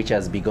 which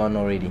has begun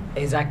already.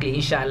 Exactly,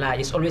 inshallah.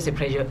 It's always a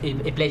pleasure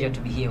to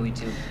be here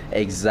with you.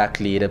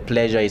 Exactly, the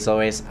pleasure is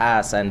always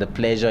ours, and the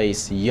pleasure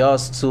is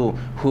yours too,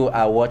 who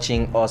are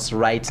watching us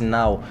right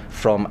now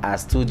from our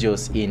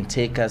studios in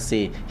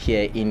Tekase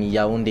here in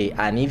Yaoundé.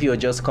 And if you're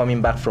just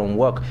coming back from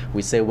work,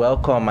 we say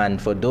welcome,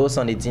 and for those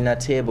on the dinner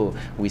table,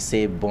 we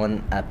say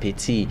bon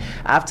appetit.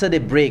 After the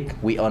break,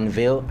 we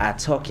unveil our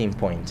talking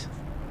point.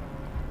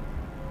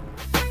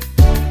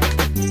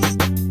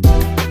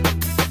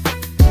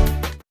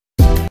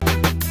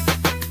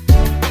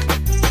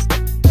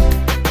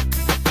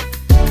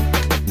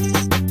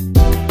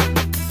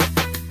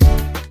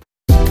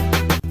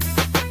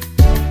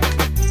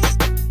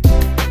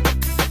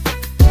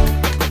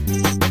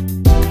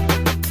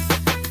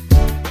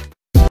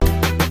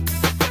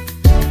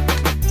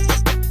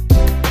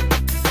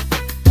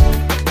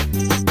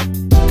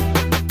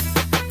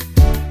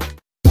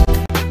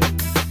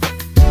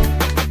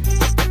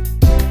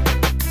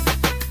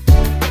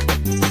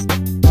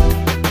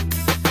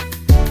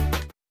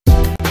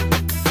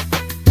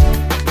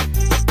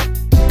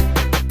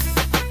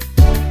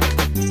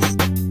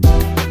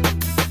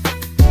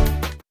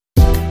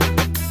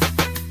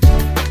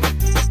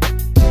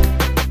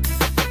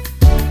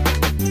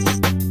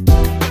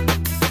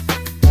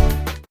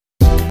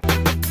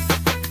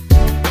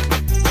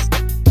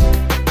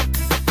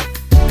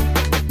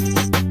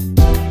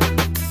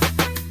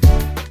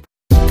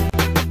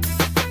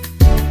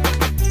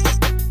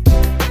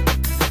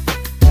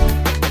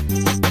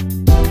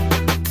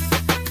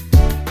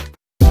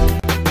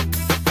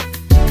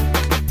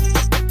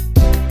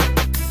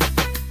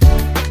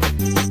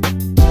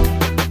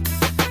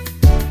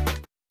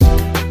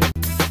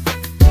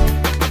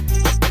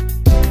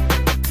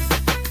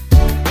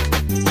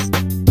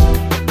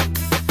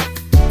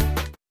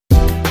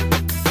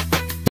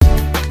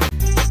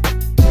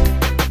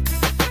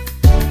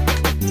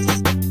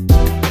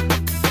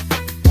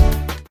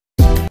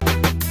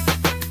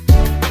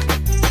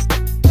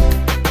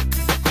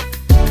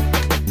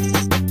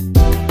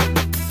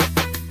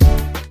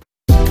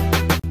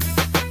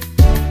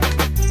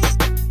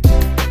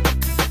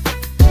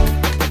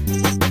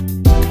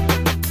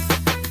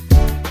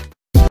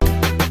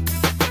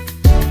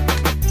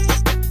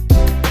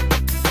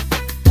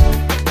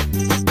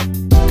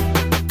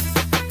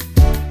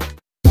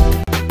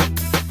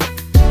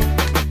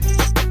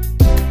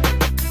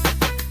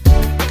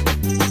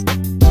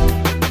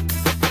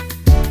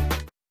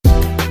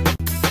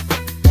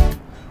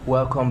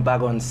 welcome back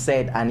on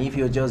set. And if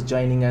you're just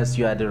joining us,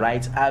 you are the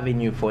right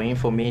avenue for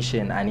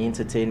information and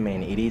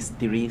entertainment. It is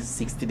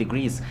 360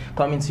 degrees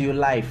coming to you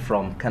live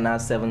from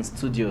Canal7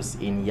 studios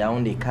in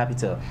Yaoundé,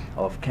 capital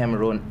of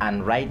Cameroon.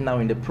 And right now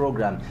in the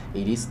program,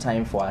 it is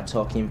time for our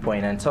talking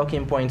point. And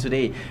talking point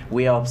today,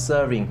 we are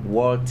observing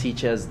World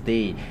Teachers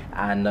Day,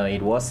 and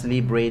it was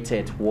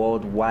celebrated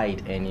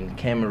worldwide and in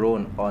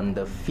Cameroon on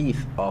the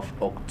 5th of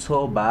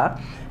October.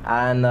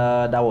 And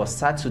that was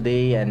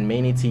Saturday, and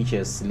many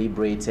teachers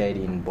celebrated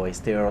in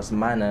boisterous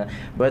manner.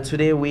 But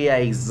today we are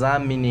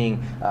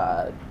examining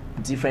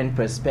different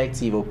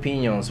perspective,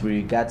 opinions with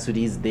regard to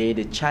this day,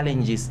 the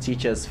challenges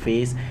teachers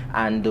face,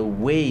 and the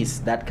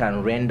ways that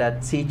can render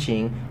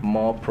teaching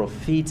more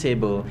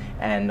profitable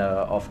and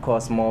of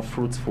course more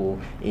fruitful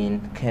in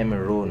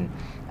Cameroon.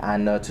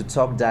 And to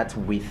talk that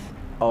with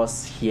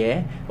us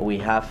here, we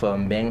have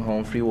Ben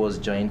Humphrey, who was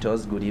joined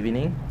us. Good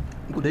evening.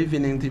 Good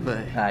evening,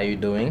 Divine. How are you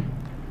doing?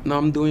 No,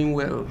 I'm doing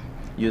well.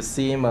 You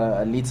seem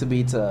a little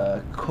bit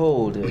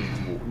cold.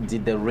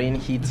 Did the rain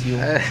hit you?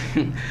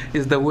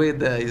 It's the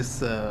weather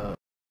is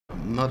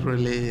not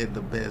really the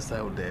best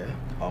out there.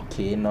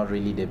 Okay, not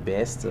really the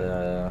best.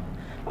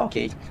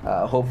 Okay,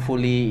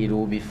 hopefully it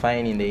will be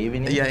fine in the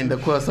evening. Yeah, in the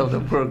course of the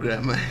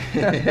program.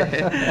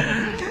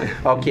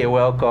 Okay,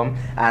 welcome.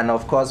 And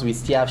of course, we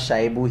still have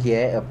Shaibu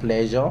here. A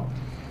pleasure.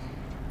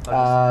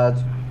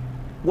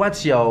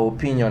 What's your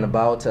opinion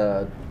about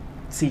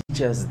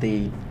Teachers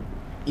Day?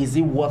 Is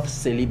it worth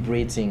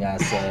celebrating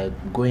as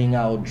going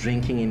out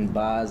drinking in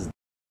bars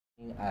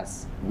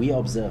as we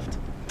observed?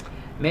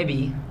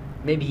 Maybe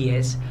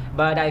yes,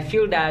 but I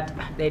feel that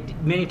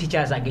many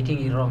teachers are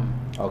getting it wrong.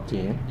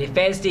 Okay. The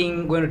first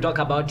thing when we talk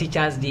about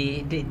Teachers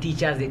Day, the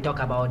teachers, they talk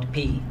about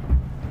pay.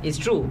 It's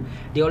true.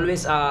 They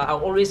always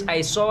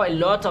I saw a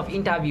lot of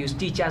interviews.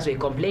 Teachers were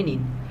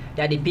complaining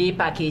that the pay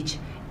package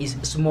is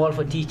small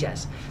for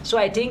teachers. So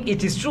I think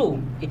it is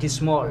true, it is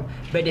small.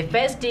 But the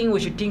first thing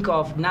we should think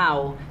of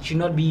now should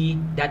not be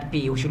that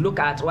pay. We should look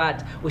at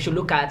what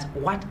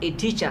a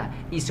teacher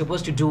is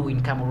supposed to do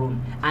in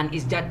Cameroon. And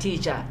is that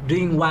teacher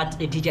doing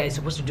what a teacher is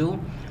supposed to do?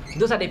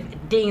 Those are the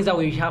things that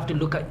we have to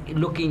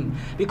look in.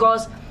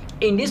 Because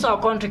in this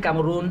our country,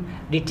 Cameroon,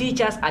 the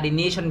teachers are the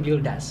nation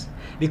builders.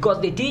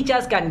 Because the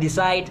teachers can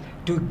decide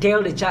to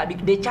tell the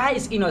child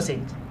is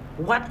innocent.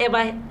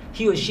 Whatever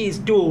he or she is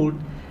told,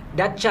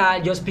 that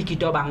child just pick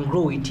it up and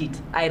grow with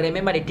it. I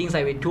remember the things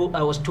I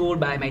was told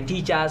by my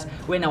teachers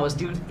when I was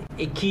still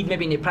a kid,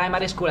 maybe in a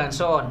primary school and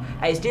so on.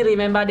 I still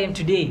remember them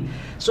today.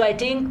 So I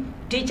think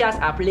teachers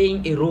are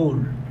playing a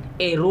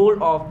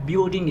role of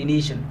building the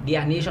nation. They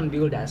are nation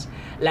builders.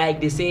 Like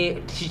they say,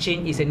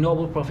 teaching is a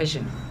noble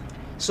profession.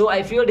 So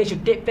I feel they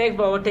should take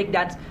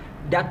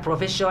that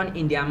profession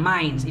in their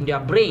minds, in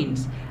their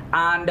brains,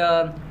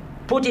 and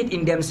put it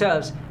in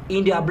themselves,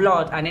 in their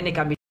blood, and then they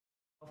can be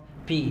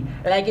P.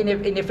 Like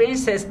in the French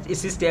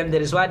system, there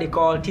is what they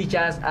call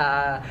teachers,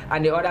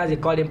 and the others they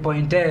call them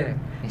pointeurs.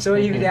 So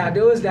if there are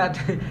those that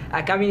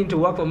are coming in to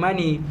work for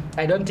money,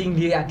 I don't think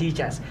they are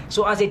teachers.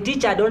 So as a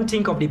teacher, don't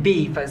think of the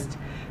pay first.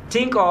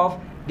 Think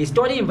of the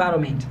study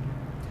environment.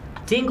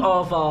 Think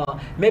of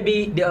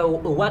maybe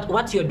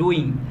what you're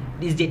doing.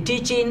 Is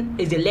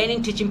the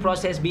learning teaching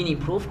process being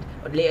improved,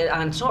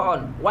 and so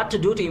on? What to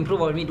do to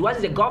improve on it? What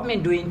is the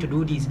government doing to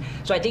do this?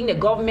 So I think the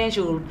government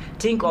should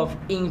think of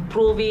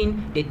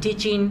improving the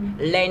teaching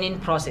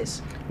learning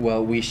process.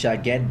 Well, we shall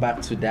get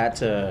back to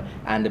that,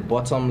 and the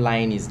bottom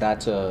line is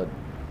that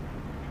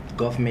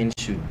government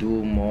should do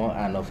more,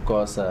 and of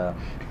course,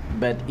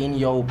 but in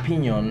your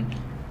opinion,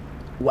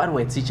 what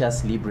were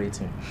teachers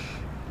celebrating?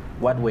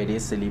 What were they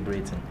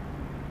celebrating?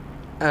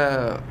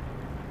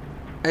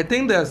 I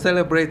think they are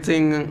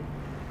celebrating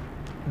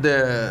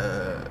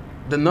the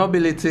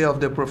nobility of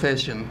the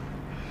profession.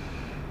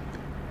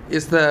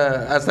 It's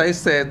as I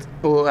said,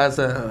 or as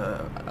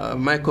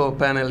my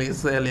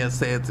co-panelist earlier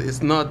said,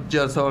 it's not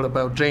just all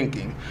about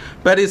drinking,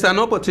 but it's an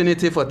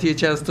opportunity for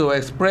teachers to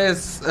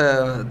express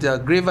their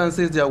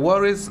grievances, their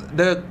worries,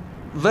 the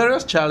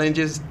various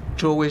challenges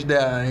through which they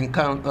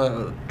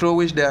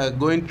are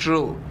going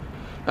through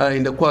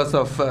in the course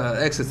of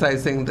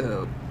exercising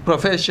the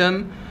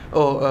profession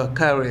or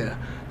career.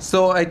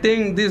 So I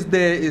think this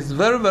day is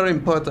very, very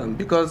important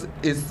because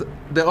it's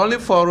the only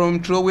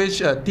forum through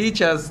which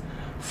teachers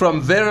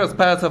from various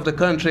parts of the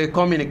country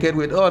communicate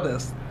with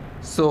others.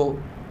 So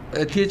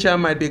a teacher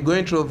might be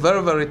going through a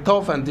very, very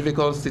tough and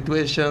difficult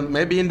situation,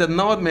 maybe in the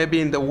north,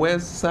 maybe in the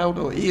west, south,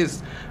 or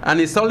east.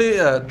 And it's only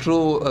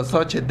through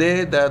such a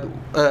day that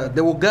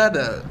they will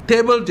gather,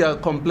 table their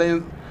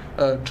complaints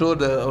through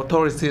the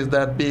authorities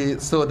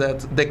so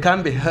that they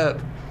can be heard.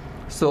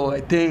 So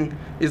I think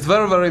it's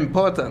very, very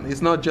important.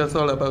 It's not just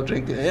all about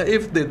drinking.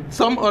 If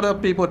some other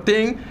people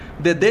think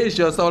the day is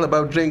just all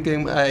about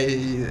drinking,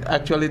 I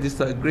actually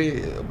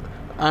disagree.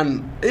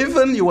 And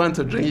even you want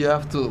to drink, you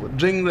have to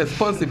drink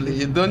responsibly.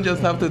 You don't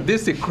just have to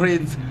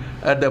desecrate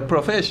the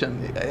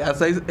profession.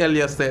 As I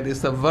earlier said,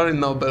 it's a very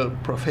noble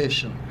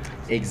profession.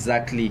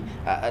 Exactly.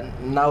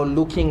 Now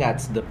looking at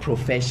the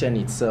profession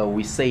itself,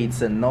 we say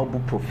it's a noble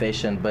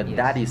profession, but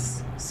that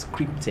is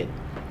scripted.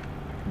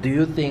 Do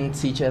you think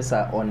teachers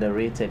are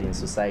underrated in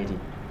society?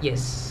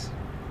 Yes,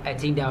 I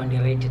think they are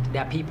underrated.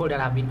 There are people that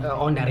have been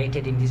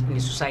underrated in the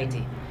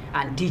society,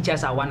 and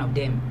teachers are one of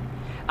them,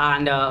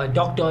 and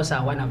doctors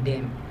are one of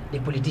them. The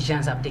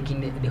politicians have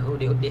taken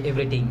the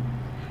everything.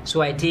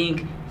 So I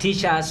think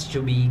teachers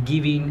should be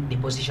given the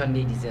position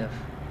they deserve,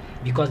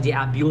 because they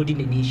are building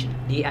the nation.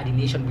 They are the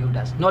nation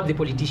builders, not the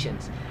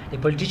politicians. The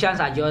politicians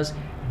are just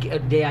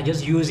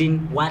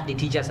using what the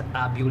teachers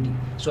are building.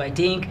 So I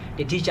think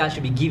the teachers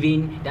should be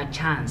given that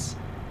chance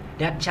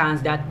that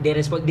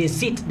the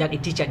seat that a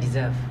teacher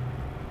deserves.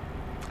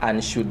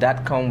 And should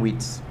that come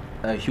with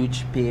a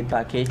huge pay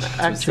package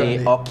to Actually,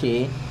 say,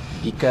 okay,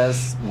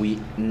 because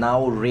we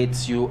now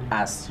rate you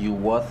as you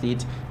worth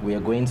it, we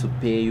are going to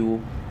pay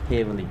you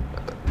heavily?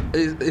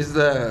 It's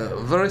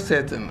very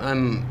certain,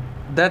 and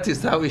that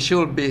is how it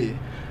should be.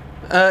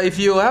 If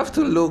you have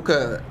to look,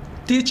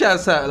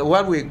 teachers are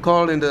what we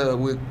call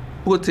we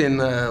put in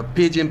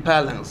pidgin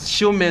parlance,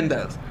 shoe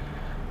menders.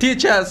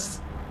 Teachers,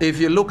 if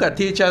you look at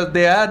teachers,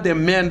 they are the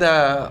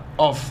mender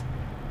of,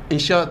 in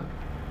short,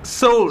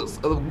 souls,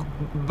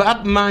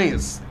 bad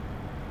minds.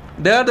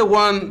 They are the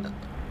one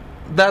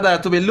that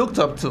are to be looked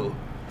up to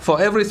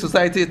for every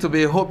society to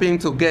be hoping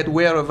to get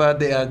wherever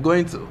they are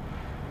going to.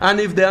 And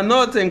if they are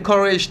not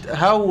encouraged,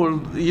 how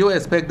will you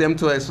expect them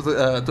to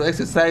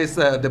exercise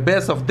the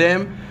best of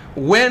them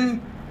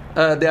when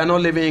they are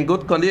not living in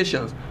good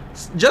conditions?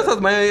 Just as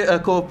my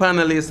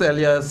co-panelist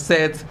earlier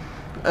said,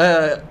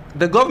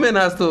 the government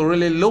has to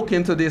really look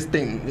into this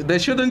thing. They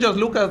shouldn't just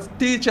look at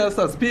teachers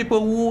as people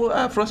who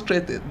are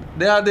frustrated.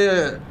 They are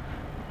the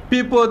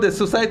people the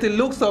society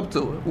looks up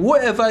to.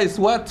 Whoever is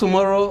what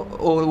tomorrow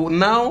or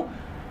now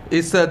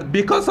is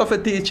because of a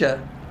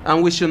teacher,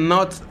 and we should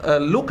not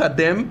look at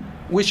them.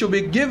 We should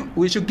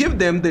give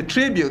them the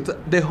tribute,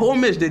 the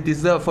homage they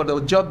deserve for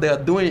the job they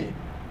are doing,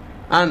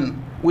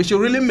 and we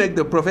should really make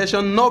the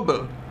profession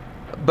noble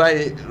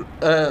by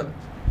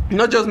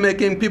not just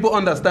making people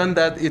understand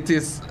that it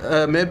is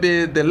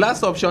maybe the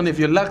last option if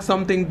you lack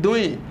something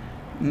doing.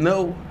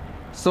 No.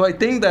 So I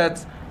think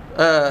that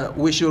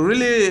we should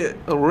really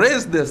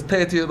raise the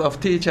status of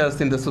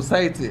teachers in the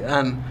society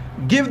and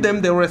give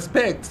them the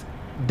respect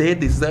they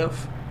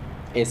deserve.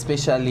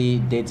 Especially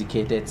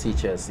dedicated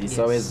teachers. It's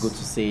always good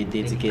to say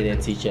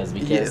dedicated teachers,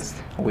 because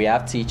we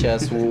have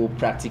teachers who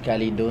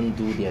practically don't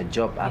do their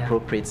job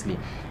appropriately.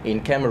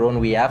 In Cameroon,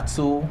 we have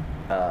two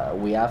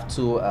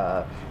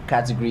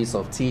categories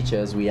of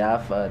teachers. We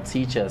have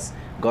teachers,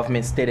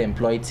 government state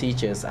employed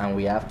teachers, and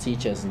we have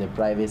teachers in the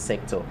private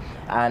sector.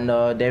 And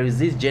there is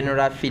this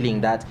general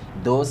feeling that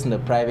those in the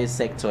private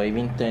sector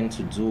even tend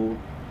to do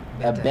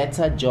a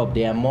better job.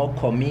 They are more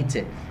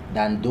committed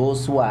than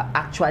those who are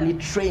actually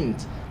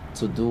trained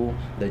to do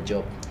the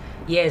job.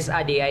 Yes,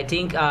 Ade, I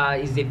think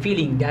it's the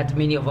feeling that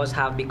many of us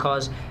have,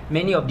 because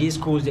many of these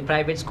schools, the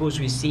private schools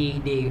we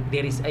see,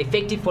 there is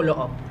effective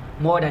follow-up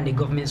more than the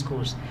government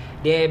schools.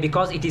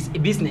 Because it is a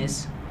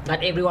business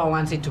that everyone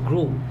wants it to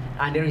grow,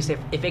 and there is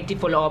effective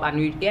follow-up, and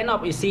we end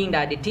up seeing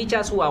that the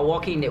teachers who are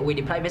working with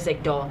the private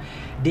sector,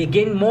 they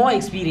gain more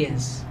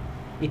experience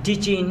in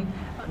teaching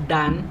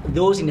than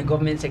those in the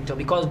government sector,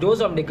 because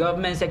those of the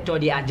government sector,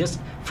 they are just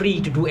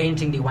free to do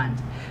anything they want.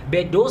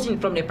 But those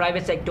from the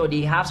private sector,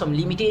 they have some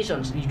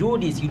limitations. You do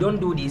this, you don't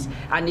do this,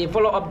 and they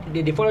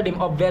follow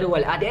them up very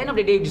well. At the end of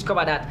the day, you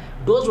discover that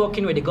those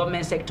working with the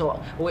government sector,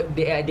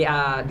 they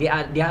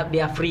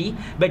are free,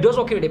 but those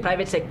working with the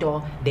private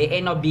sector, they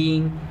end up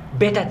being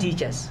better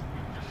teachers.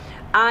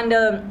 And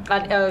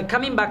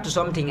coming back to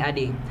something,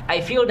 Ade,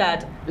 I feel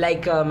that,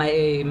 like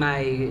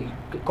my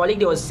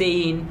colleague was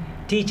saying,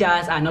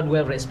 teachers are not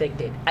well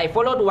respected. I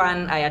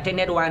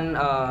attended one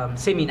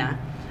seminar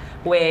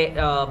where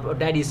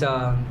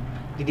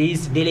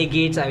these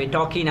delegates were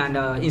talking,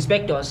 and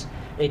inspectors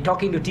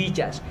talking to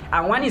teachers.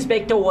 And one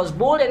inspector was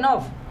bold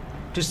enough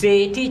to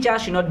say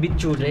teachers should not beat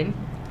children.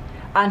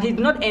 And he did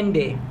not end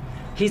there.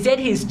 He said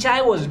his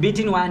child was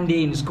beaten one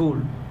day in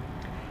school.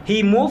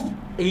 He moved.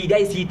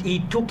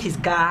 He took his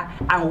car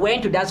and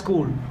went to that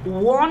school,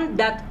 warned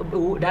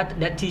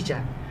that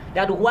teacher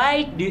that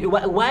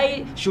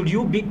why should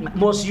you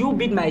must you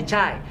beat my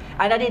child,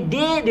 and that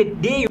the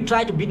day you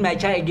try to beat my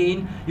child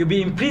again, you'll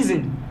be in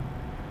prison.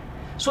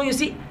 So you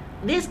see,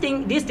 this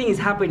thing is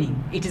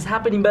happening. It is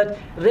happening. But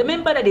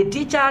remember that the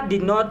teacher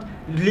did not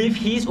leave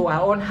his or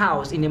her own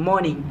house in the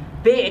morning,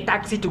 pay a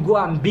taxi to go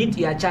and beat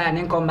your child and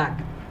then come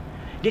back.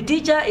 The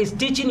teacher is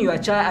teaching your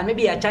child, and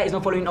maybe your child is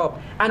not following up.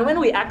 And when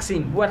we asked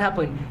him what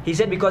happened, he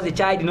said because the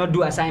child did not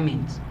do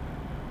assignments.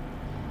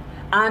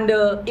 And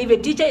if a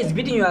teacher is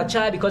beating your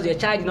child because your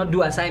child did not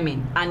do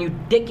assignment, and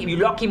you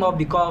lock him up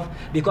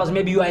because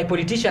maybe you are a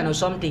politician or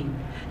something,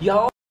 you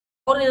are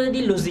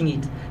already losing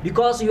it,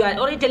 because you are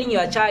already telling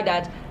your child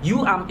that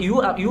you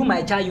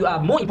my child, you are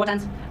more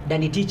important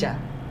than the teacher.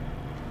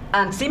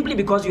 And simply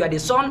because you are the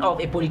son of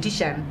a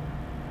politician,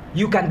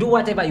 you can do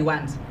whatever you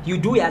want. You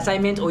do your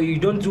assignments or you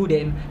don't do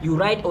them, you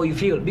write or you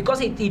fail. Because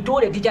he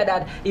told the teacher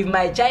that if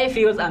my child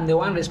fails, I'm the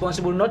one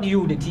responsible, not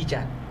you, the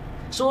teacher.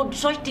 So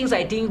such things,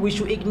 I think we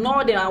should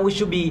ignore them, and we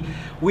should be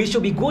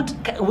good,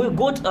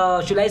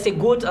 should I say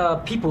good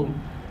people,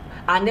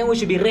 and then we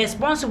should be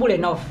responsible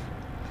enough.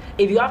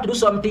 If you have to do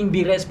something,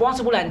 be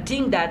responsible and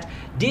think that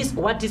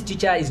what this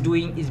teacher is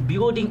doing is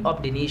building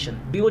up the nation,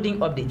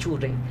 building up the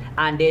children,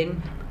 and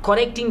then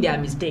correcting their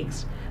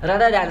mistakes,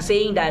 rather than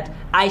saying that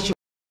I should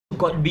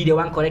be the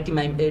one correcting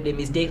the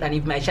mistakes, and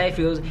if my child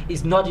feels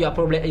it's not your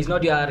problem, it's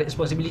not your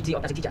responsibility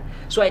as a teacher.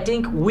 So I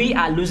think we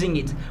are losing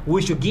it.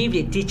 We should give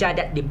the teacher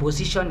the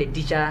position the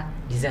teacher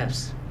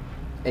deserves.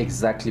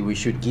 Exactly, we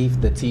should give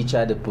the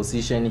teacher the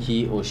position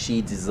he or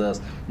she deserves.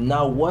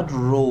 Now, what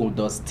role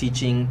does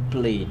teaching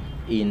play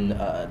in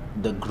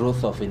the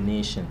growth of a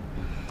nation,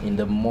 in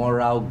the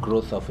moral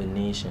growth of a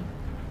nation?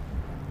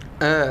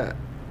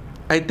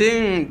 I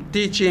think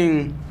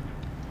teaching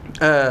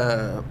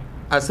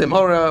as a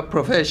moral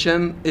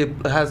profession, it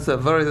has a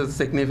very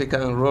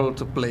significant role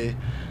to play.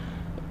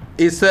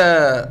 It's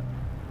any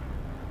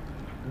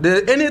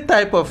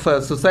type of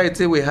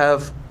society we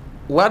have,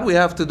 what we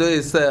have to do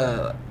is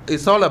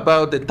it's all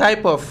about the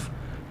type of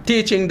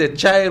teaching the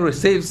child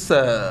receives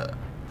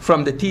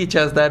from the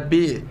teachers that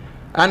be.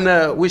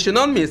 And we should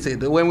not miss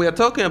it. When we are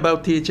talking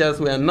about teachers,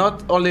 we are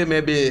not only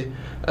maybe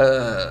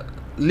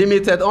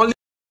limited only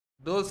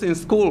those in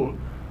school.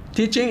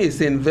 Teaching is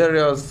in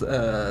various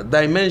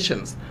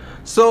dimensions.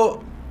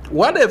 So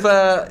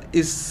whatever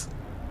is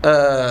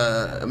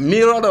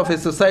mirrored of a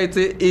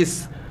society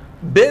is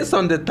based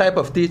on the type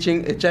of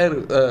teaching a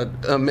child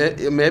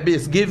maybe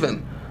is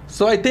given.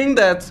 So I think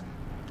that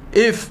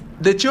if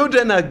the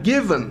children are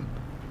given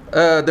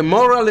the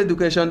moral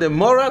education, the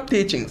moral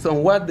teachings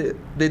on what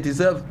they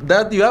deserve,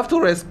 that you have to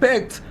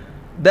respect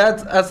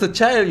that as a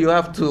child. You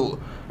have to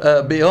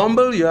be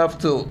humble. You have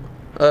to,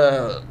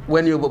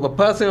 when you're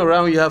passing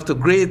around, you have to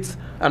greet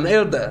an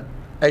elder.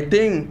 I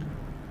think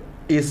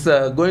it's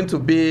going to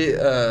be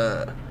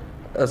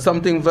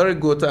something very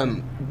good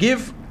and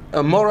give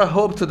a moral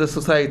hope to the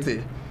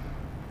society.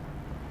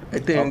 I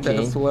think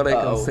that's what I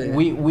can say.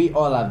 We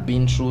all have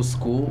been through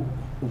school.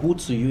 Who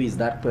to you is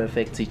that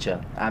perfect teacher?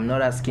 I'm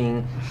not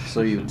asking,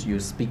 so you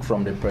speak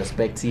from the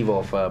perspective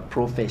of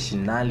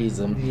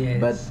professionalism, yes.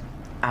 But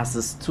as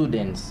a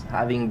student,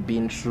 having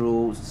been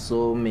through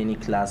so many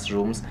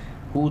classrooms,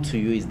 who to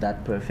you is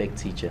that perfect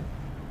teacher?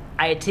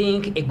 I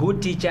think a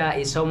good teacher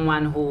is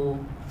someone who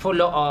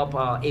follow up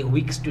a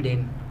weak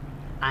student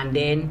and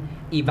then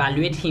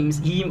evaluate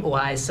him or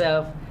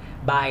herself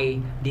by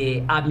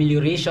the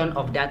amelioration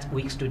of that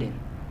weak student.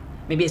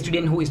 Maybe a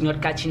student who is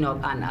not catching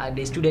up and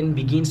the student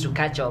begins to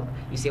catch up,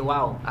 you say,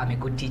 wow, I'm a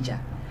good teacher.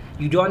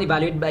 You don't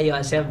evaluate by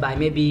yourself by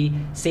maybe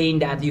saying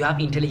that you have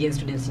intelligent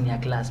students in your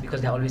class,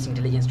 because they're always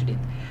intelligent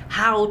students.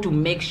 How to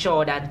make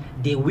sure that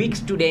the weak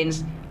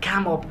students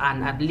come up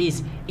and at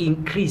least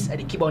increase and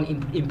they keep on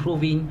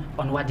improving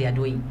on what they are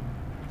doing.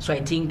 So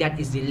I think that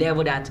is the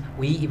level that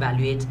we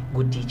evaluate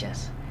good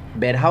teachers.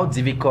 But how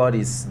difficult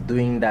is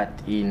doing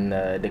that in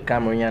the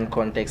Cameroonian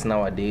context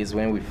nowadays,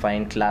 when we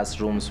find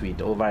classrooms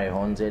with over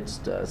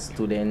 100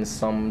 students,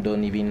 some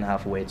don't even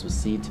have where to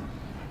sit?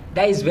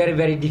 That is very,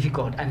 very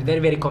difficult and very,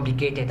 very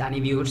complicated. And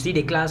if you see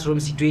the classroom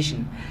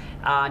situation,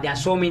 there are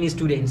so many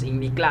students in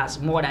the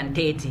class, more than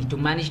 30. To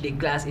manage the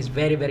class is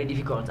very, very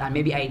difficult. And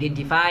maybe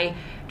identify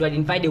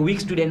the weak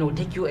student will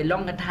take you a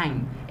longer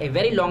time, a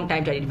very long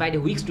time to identify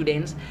the weak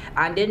students,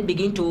 and then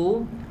begin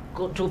to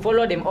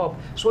follow them up.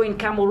 So in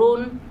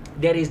Cameroon,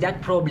 there is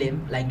that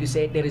problem, like you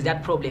said, there is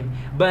that problem.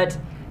 But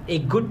a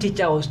good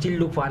teacher will still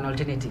look for an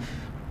alternative.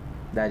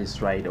 That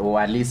is right, or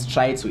at least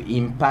try to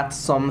impart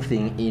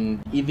something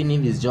in, even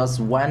if it's just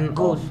one.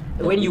 Good.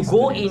 When you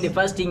go in, the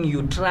first thing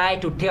you try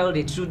to tell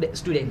the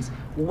students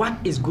what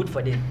is good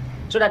for them,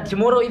 so that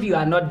tomorrow if you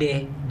are not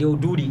there, they will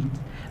do it.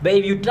 But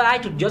if you try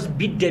to just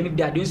beat them if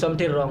they are doing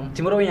something wrong,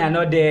 tomorrow when you are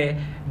not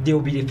there, they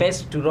will be the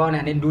first to run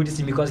and then do this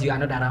thing because you are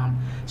not around.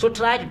 So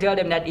try to tell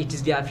them that it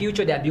is their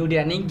future they are building,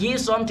 and then give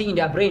something in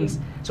their brains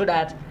so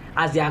that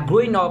as they are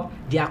growing up,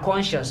 they are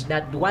conscious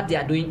that what they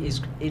are doing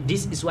is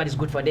this is what is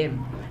good for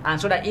them. And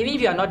so that even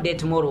if you are not there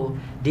tomorrow,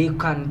 they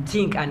can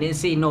think and then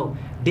say, no,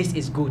 this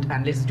is good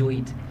and let's do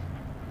it.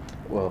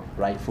 Well,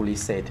 rightfully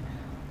said.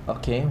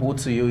 Okay, who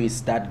to you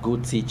is that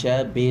good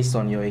teacher based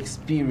on your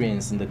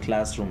experience in the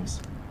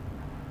classrooms?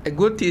 A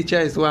good teacher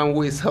is one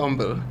who is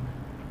humble.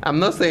 I'm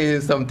not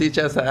saying some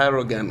teachers are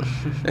arrogant.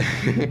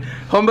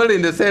 Humble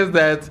in the sense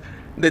that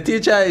the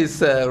teacher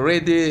is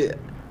ready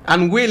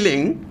and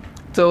willing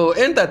to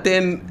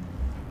entertain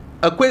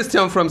a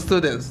question from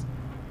students.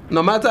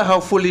 No matter how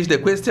foolish the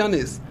question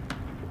is,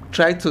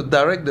 try to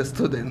direct the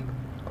student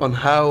on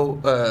how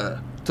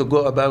to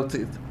go about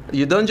it.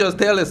 You don't just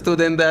tell a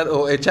student that,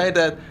 or a child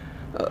that,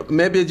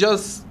 maybe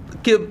just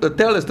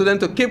tell a student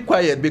to keep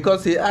quiet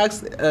because he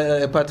asks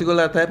a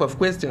particular type of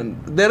question.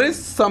 There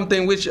is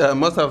something which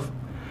must have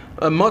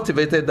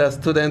motivated the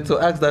student to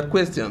ask that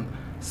question.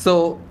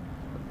 So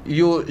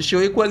you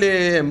should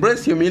equally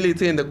embrace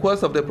humility in the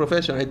course of the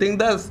profession. I think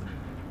that's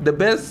the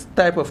best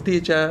type of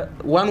teacher,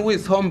 one who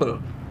is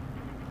humble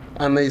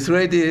and is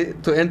ready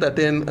to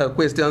entertain a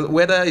question,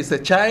 whether it's a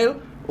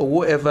child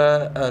or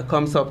whoever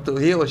comes up to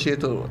he or she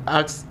to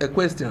ask a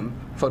question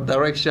for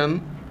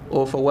direction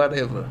or for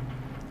whatever.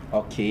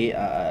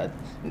 Okay,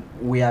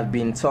 we have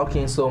been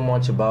talking so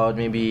much about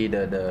maybe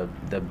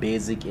the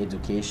basic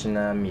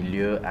educational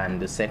milieu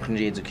and the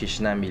secondary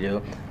educational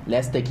milieu.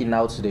 Let's take it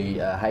now to the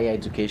higher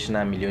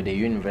educational milieu, the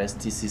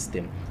university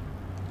system.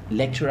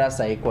 Lecturers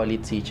are equally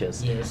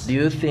teachers. Yes. Do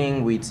you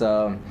think with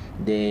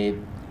the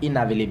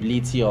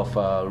unavailability of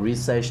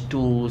research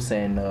tools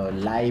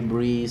and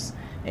libraries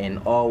and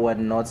all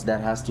whatnot that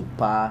has to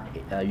power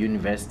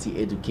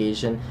university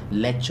education,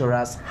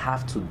 lecturers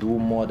have to do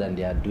more than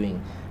they are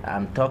doing?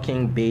 I'm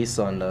talking based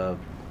on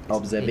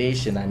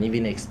observation and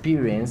even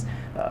experience,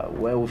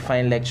 where we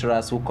find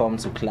lecturers who come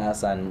to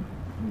class and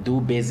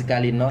do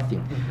basically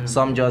nothing.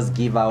 Some just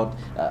give out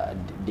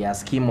their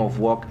scheme of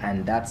work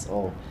and that's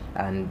all,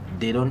 and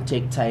they don't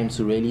take time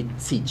to really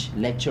teach.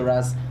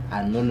 Lecturers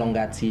are no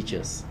longer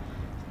teachers.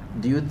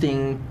 Do you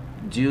think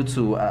due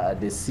to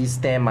the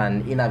system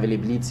and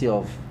unavailability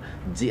of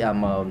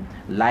the,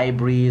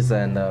 libraries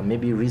and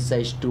maybe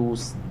research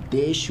tools,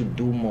 they should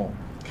do more?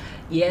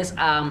 Yes,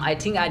 I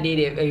think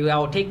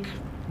I'll take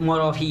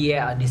more of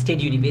here the state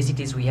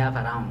universities we have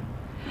around.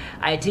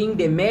 I think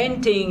the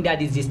main thing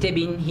that is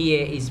disturbing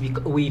here is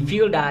because we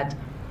feel that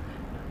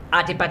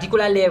at a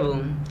particular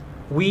level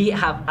we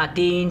have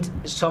attained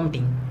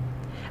something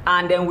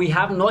and then we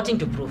have nothing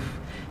to prove.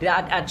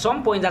 At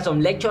some point that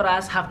some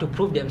lecturers have to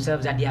prove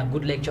themselves that they are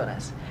good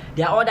lecturers.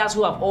 There are others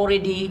who have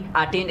already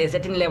attained a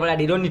certain level that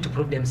they don't need to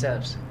prove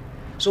themselves.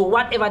 So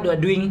whatever they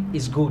are doing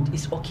is good,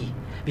 is okay,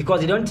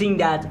 because they don't think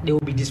that they will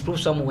be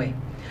disproved somewhere.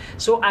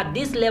 So at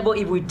this level,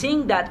 if we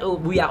think that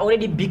we are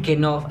already big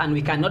enough and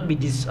we cannot be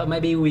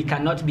maybe we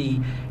cannot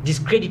be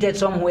discredited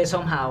somewhere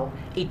somehow,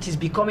 it is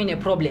becoming a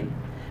problem.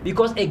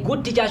 Because a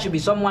good teacher should be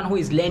someone who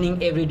is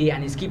learning every day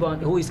and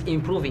who is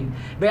improving.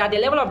 But at the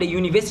level of the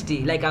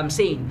university, like I'm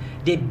saying,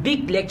 the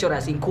big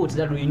lecturers in quotes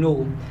that we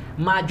know,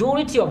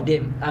 majority of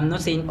them, I'm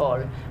not saying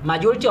all,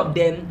 majority of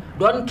them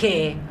don't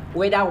care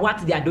whether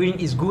what they are doing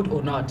is good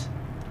or not.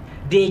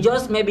 They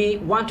just maybe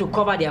want to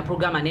cover their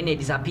program and then they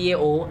disappear,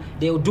 or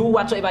they'll do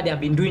whatsoever they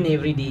have been doing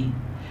every day.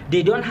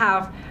 They don't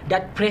have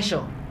that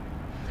pressure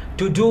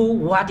to do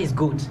what is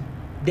good.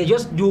 They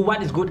just do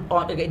what is good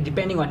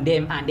depending on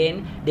them, and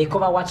then they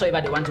cover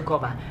whatsoever they want to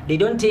cover. They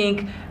don't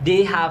think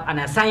they have an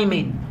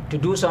assignment to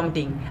do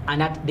something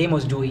and that they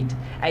must do it.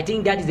 I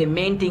think that is the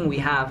main thing we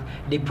have,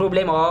 the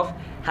problem of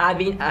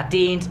having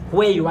attained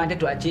where you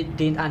wanted to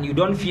attain and you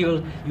don't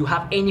feel you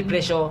have any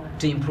pressure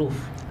to improve.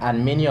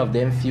 And many of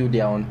them feel they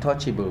are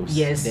untouchables.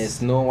 Yes.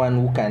 There's no one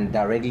who can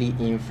directly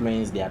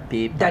influence their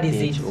paper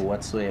page or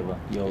whatsoever.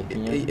 Your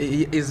opinion?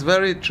 It's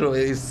very true.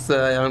 It's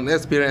an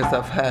experience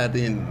I've had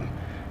in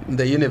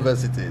the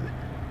university,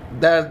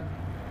 that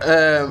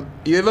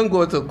you even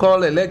go to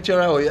call a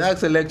lecturer or you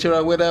ask a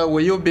lecturer whether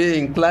will you be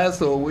in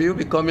class or will you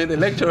be coming. The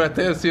lecturer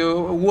tells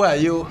you, who are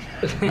you?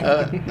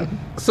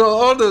 So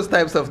all those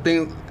types of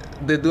things,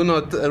 they do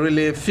not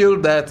really feel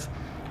that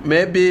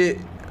maybe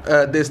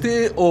they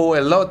still owe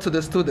a lot to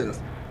the students.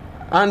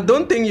 And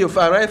don't think you've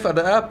arrived at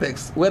the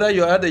apex, whether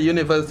you're at the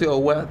university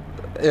or what.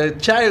 A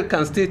child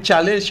can still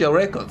challenge your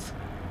records.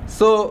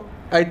 So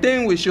I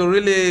think we should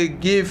really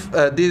give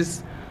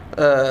this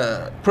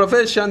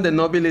profession the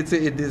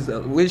nobility it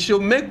deserves. We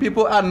should make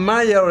people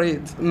admire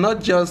it,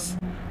 not just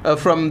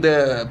from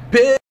the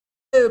pay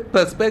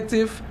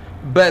perspective,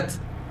 but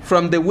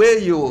from the way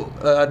you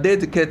are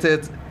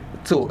dedicated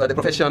to the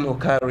profession or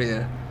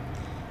career.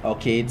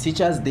 Okay,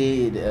 Teachers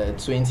Day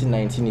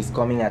 2019 is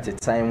coming at a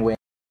time when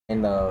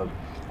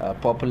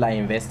popular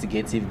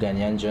investigative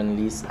Ghanaian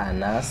journalist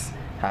Anas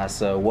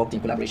has worked in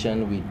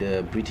collaboration with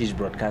the British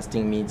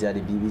broadcasting media, the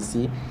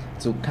BBC,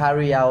 to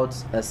carry out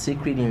a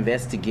secret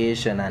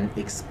investigation and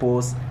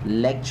expose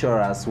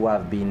lecturers who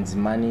have been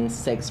demanding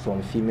sex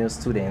from female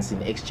students in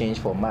exchange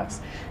for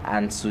marks.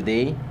 And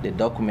today, the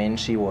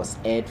documentary was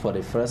aired for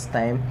the first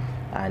time,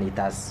 and it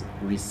has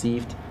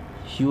received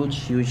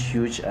huge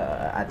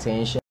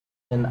attention.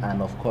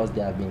 And of course,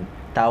 there have been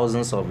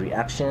thousands of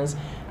reactions,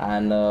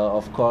 and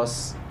of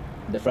course,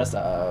 the first,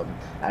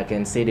 I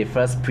can say the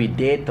first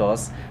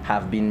predators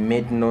have been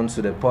made known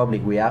to the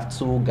public. We have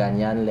 2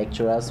 Ghanaian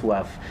lecturers who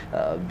have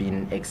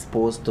been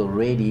exposed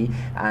already,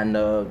 and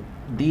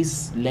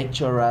these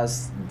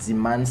lecturers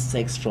demand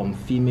sex from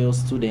female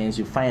students.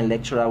 You find a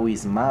lecturer who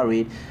is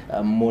married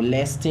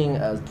molesting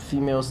a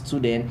female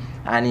student,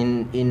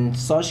 and in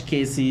such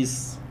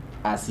cases,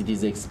 as it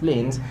is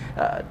explained,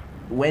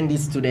 when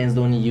these students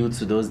don't yield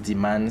to those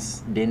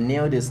demands, they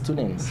nail the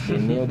students.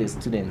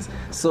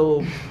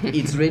 So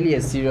it's really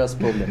a serious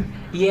problem.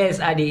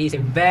 Yes, Adi, it's a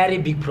very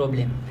big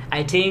problem.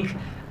 I think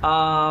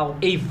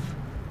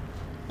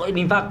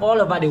in fact, all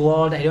over the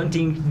world, I don't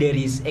think there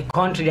is a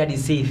country that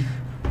is safe.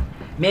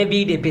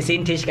 Maybe the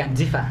percentage can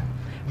differ,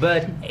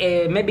 but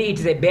maybe it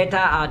is a better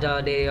at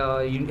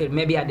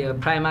maybe at the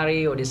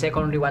primary or the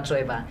secondary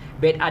whatsoever.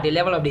 But at the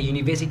level of the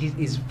universities,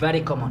 is very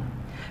common,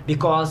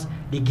 because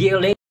the girl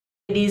ladies,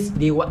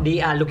 they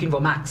are looking for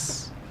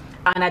marks,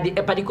 and at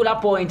a particular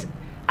point,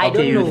 I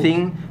don't know. You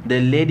think the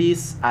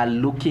ladies are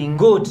looking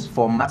good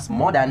for marks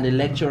more than the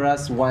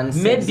lecturers want?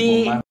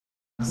 Maybe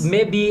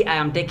I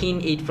am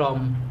taking it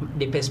from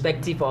the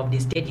perspective of the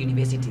state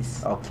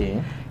universities.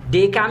 Okay.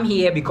 They come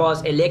here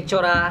because a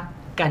lecturer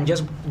can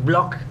just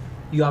block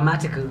your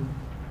article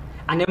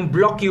and then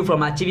block you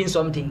from achieving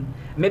something.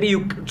 Maybe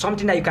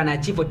something that you can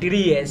achieve for 3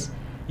 years,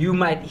 you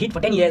might hit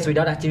for 10 years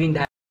without achieving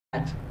that.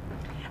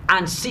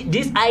 And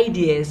these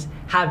ideas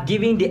have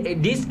given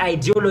this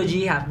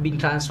ideology have been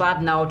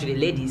transferred now to the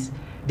ladies.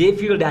 They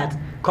feel that,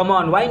 come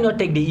on, why not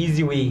take the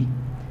easy way?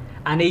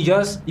 And they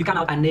just, you can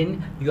out and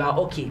then you are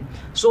okay.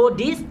 So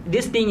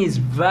this thing is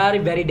very,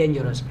 very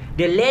dangerous.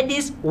 The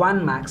ladies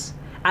want marks,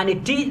 and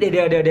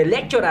the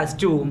lecturers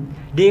too,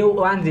 they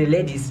want the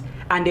ladies,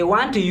 and they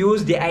want to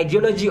use the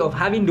ideology of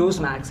having those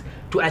marks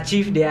to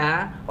achieve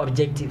their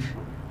objective,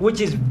 which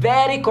is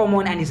very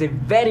common and is a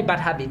very bad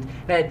habit.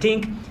 That I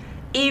think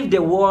if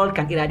the world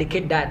can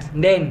eradicate that,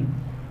 then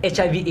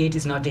HIV/AIDS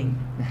is nothing.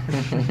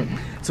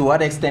 To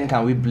what extent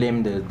can we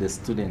blame the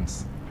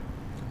students?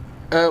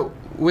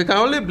 We can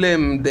only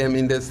blame them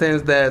in the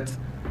sense that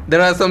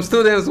there are some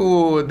students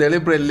who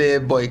deliberately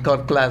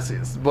boycott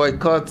classes,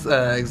 boycott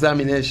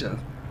examinations,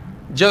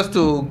 just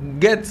to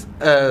get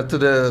to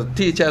the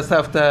teachers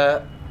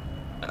after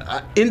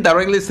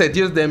indirectly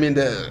seduce them in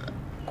the,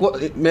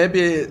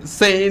 maybe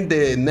saying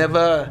they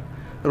never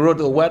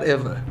wrote or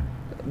whatever.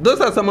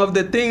 Those are some of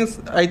the things.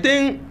 I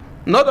think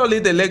not only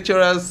the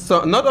lecturers,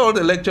 not all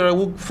the lecturers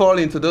who fall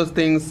into those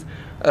things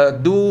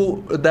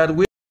do that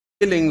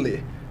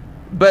willingly,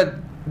 but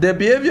the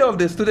behavior of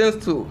the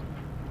students too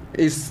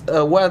is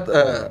what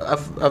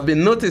I've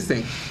been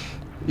noticing.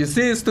 You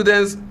see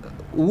students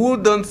who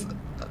don't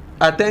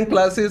attend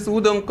classes, who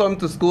don't come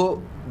to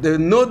school, they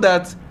know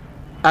that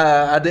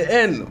at the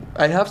end,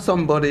 I have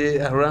somebody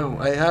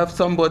around, I have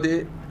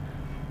somebody,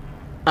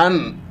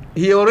 and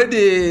he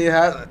already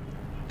has,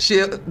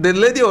 the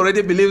lady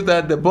already believes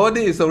that the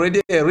body is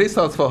already a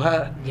resource for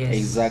her. Yes.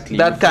 Exactly.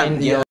 That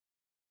can, yeah.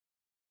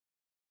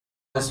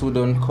 Who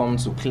don't come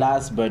to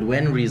class, but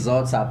when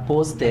results are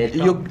posted,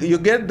 you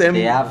get them.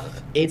 They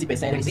have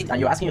 80%,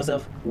 and you're asking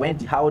yourself,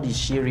 how did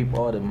she reap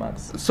all the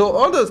marks? So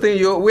all those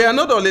things, we are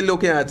not only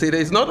looking at it.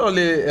 It's not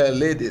only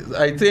ladies.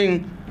 I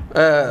think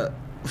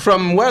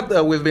from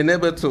what we've been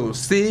able to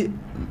see,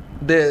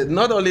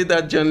 not only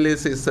that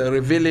journalist is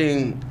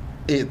revealing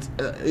it.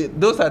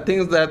 Those are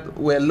things that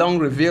were long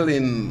revealed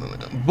in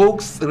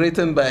books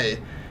written by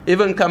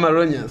even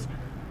Cameroonians.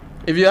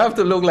 If you have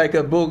to look like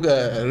a book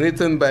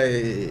written by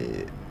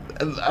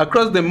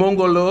across the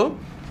Mongolo,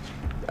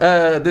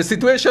 the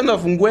situation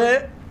of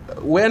Ngwe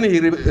when he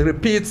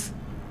repeats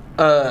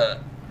the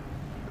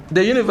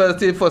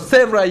university for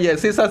several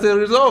years is as a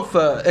result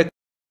of a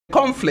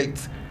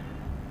conflict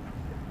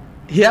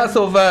he has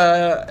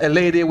over a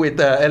lady with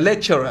a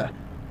lecturer,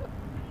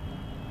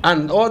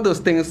 and all those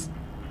things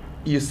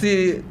you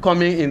see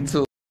coming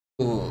into,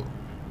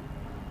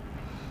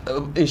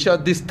 in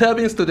short,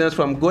 disturbing students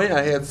from going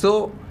ahead.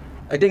 So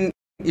I think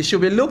it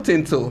should be looked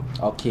into.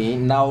 Okay,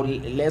 now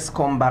let's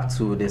come back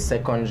to the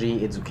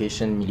secondary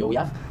education milieu. We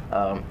have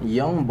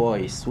young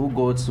boys who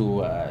go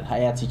to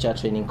higher teacher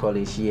training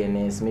college,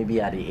 ENS, maybe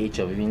at the age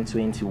of even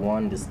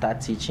 21, they start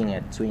teaching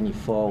at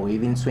 24 or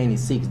even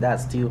 26.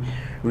 That's still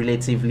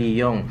relatively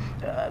young.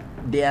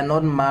 They are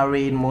not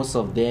married, most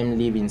of them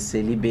live in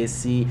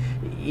celibacy.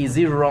 Is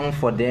it wrong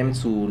for them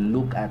to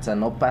look at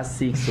an upper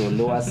six or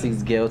lower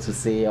six girl to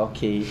say,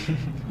 okay,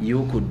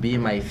 you could be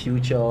my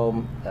future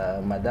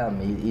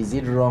madam? Is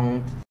it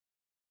wrong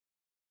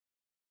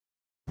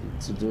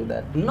to do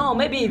that? No,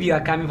 maybe if you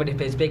are coming from the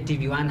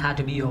perspective you want her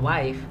to be your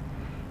wife,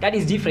 that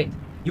is different.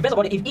 You first of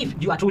all, if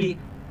you are truly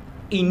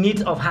in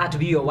need of her to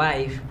be your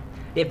wife,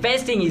 the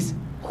first thing is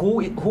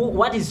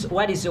what is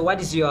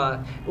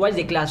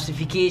the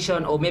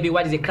classification, or maybe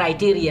what is the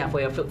criteria for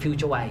your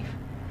future wife?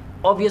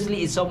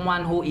 Obviously, it's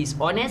someone who is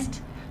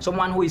honest,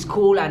 someone who is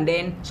cool, and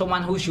then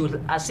someone who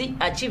should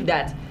achieve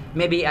that.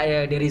 Maybe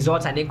the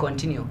results, and then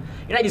continue.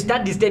 You know, if you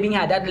start disturbing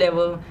her at that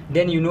level,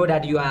 then you know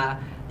that you are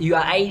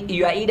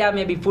either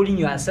maybe fooling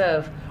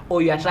yourself,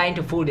 or you are trying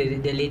to fool the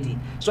lady.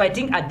 So I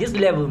think at this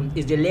level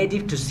is the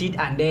lady to sit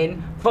and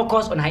then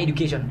focus on her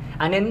education,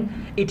 and then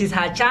it is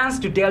her chance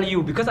to tell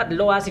you, because at the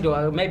lower seat,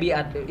 or maybe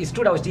it's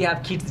true that we still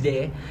have kids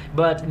there,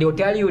 but they will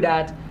tell you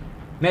that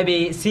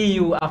maybe see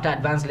you after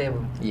advanced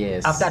level.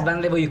 Yes. After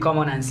advanced level, you come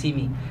on and see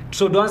me.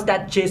 So don't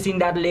start chasing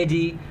that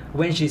lady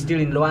when she's still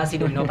in lower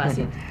seat or in upper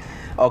seat.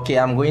 Okay,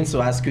 I'm going to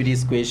ask you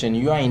this question.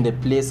 You are in the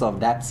place of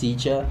that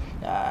teacher,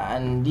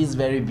 and this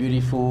very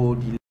beautiful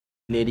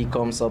lady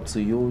comes up to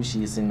you.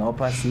 She's in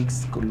upper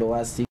six,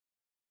 lower six.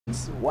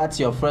 What's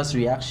your first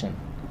reaction?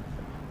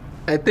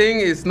 I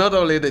think it's not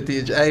only the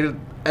teacher.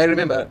 I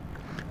remember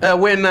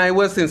when I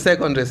was in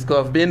secondary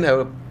school, being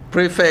a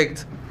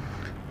prefect,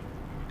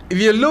 if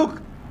you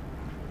look,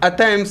 at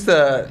times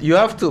you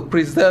have to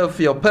preserve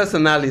your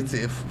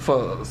personality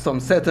for some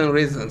certain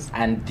reasons.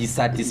 And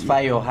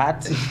dissatisfy your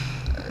heart?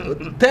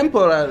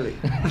 Temporarily.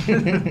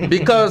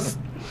 Because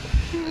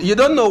you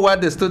don't know what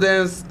the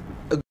students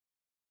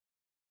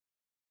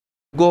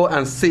go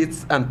and sit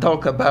and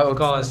talk about Of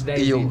course, that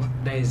is you.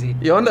 it. That is it.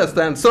 You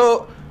understand?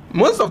 So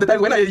most of the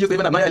time when I used to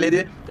even admire a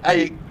lady,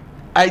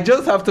 I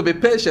just have to be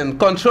patient,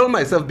 control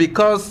myself,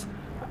 because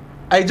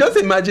I just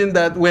imagine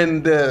that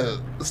when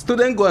the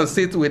student go and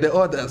sit with the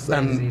others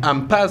and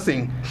I'm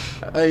passing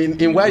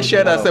in white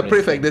shirt as a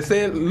prefect, they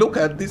say, look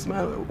at this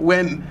man,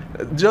 when,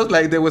 just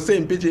like they were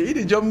saying, PG, he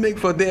did just make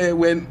for there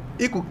when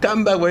he could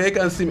come back where he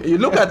can see me. You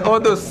look at all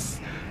those,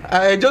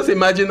 I just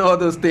imagine all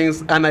those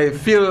things, and I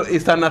feel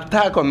it's an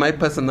attack on my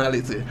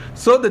personality.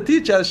 So the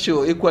teachers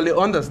should equally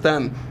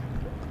understand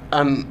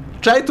and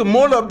try to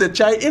mold up the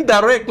child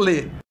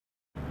indirectly,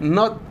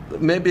 not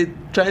maybe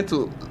trying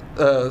to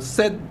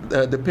set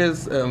the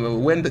pace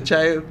when the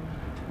child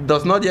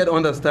does not yet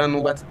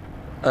understand what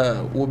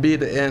will be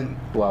the end.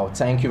 Wow,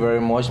 thank you very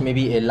much.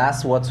 Maybe a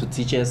last word to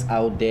teachers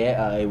out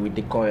there with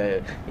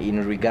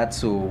regard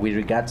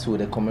to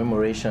the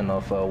commemoration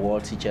of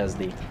World Teachers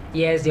Day.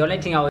 Yes, the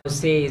only thing I would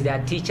say is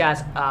that teachers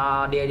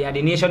they are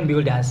the nation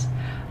builders.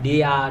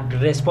 They are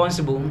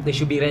responsible. They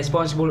should be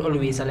responsible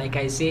always. Like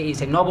I say,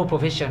 it's a noble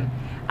profession,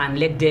 and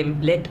let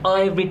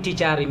every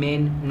teacher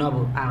remain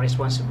noble and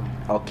responsible.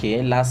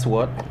 Okay, last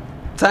word.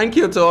 Thank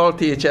you to all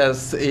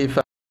teachers. If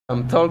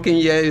I'm talking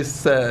here,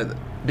 it's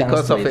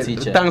because of it,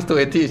 thanks to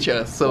a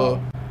teacher.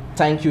 So,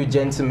 thank you,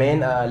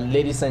 gentlemen,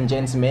 ladies and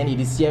gentlemen. It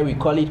is here we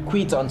call it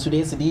quit on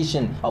today's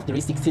edition of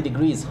 360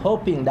 Degrees,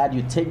 hoping that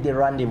you take the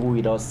rendezvous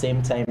with us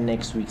same time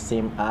next week,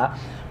 same hour,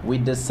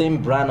 with the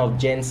same brand of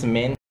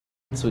gentlemen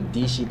to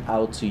dish it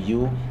out to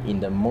you in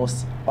the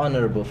most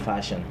honorable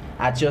fashion.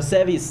 At your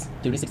service,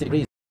 360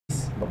 Degrees.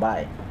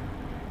 Bye-bye.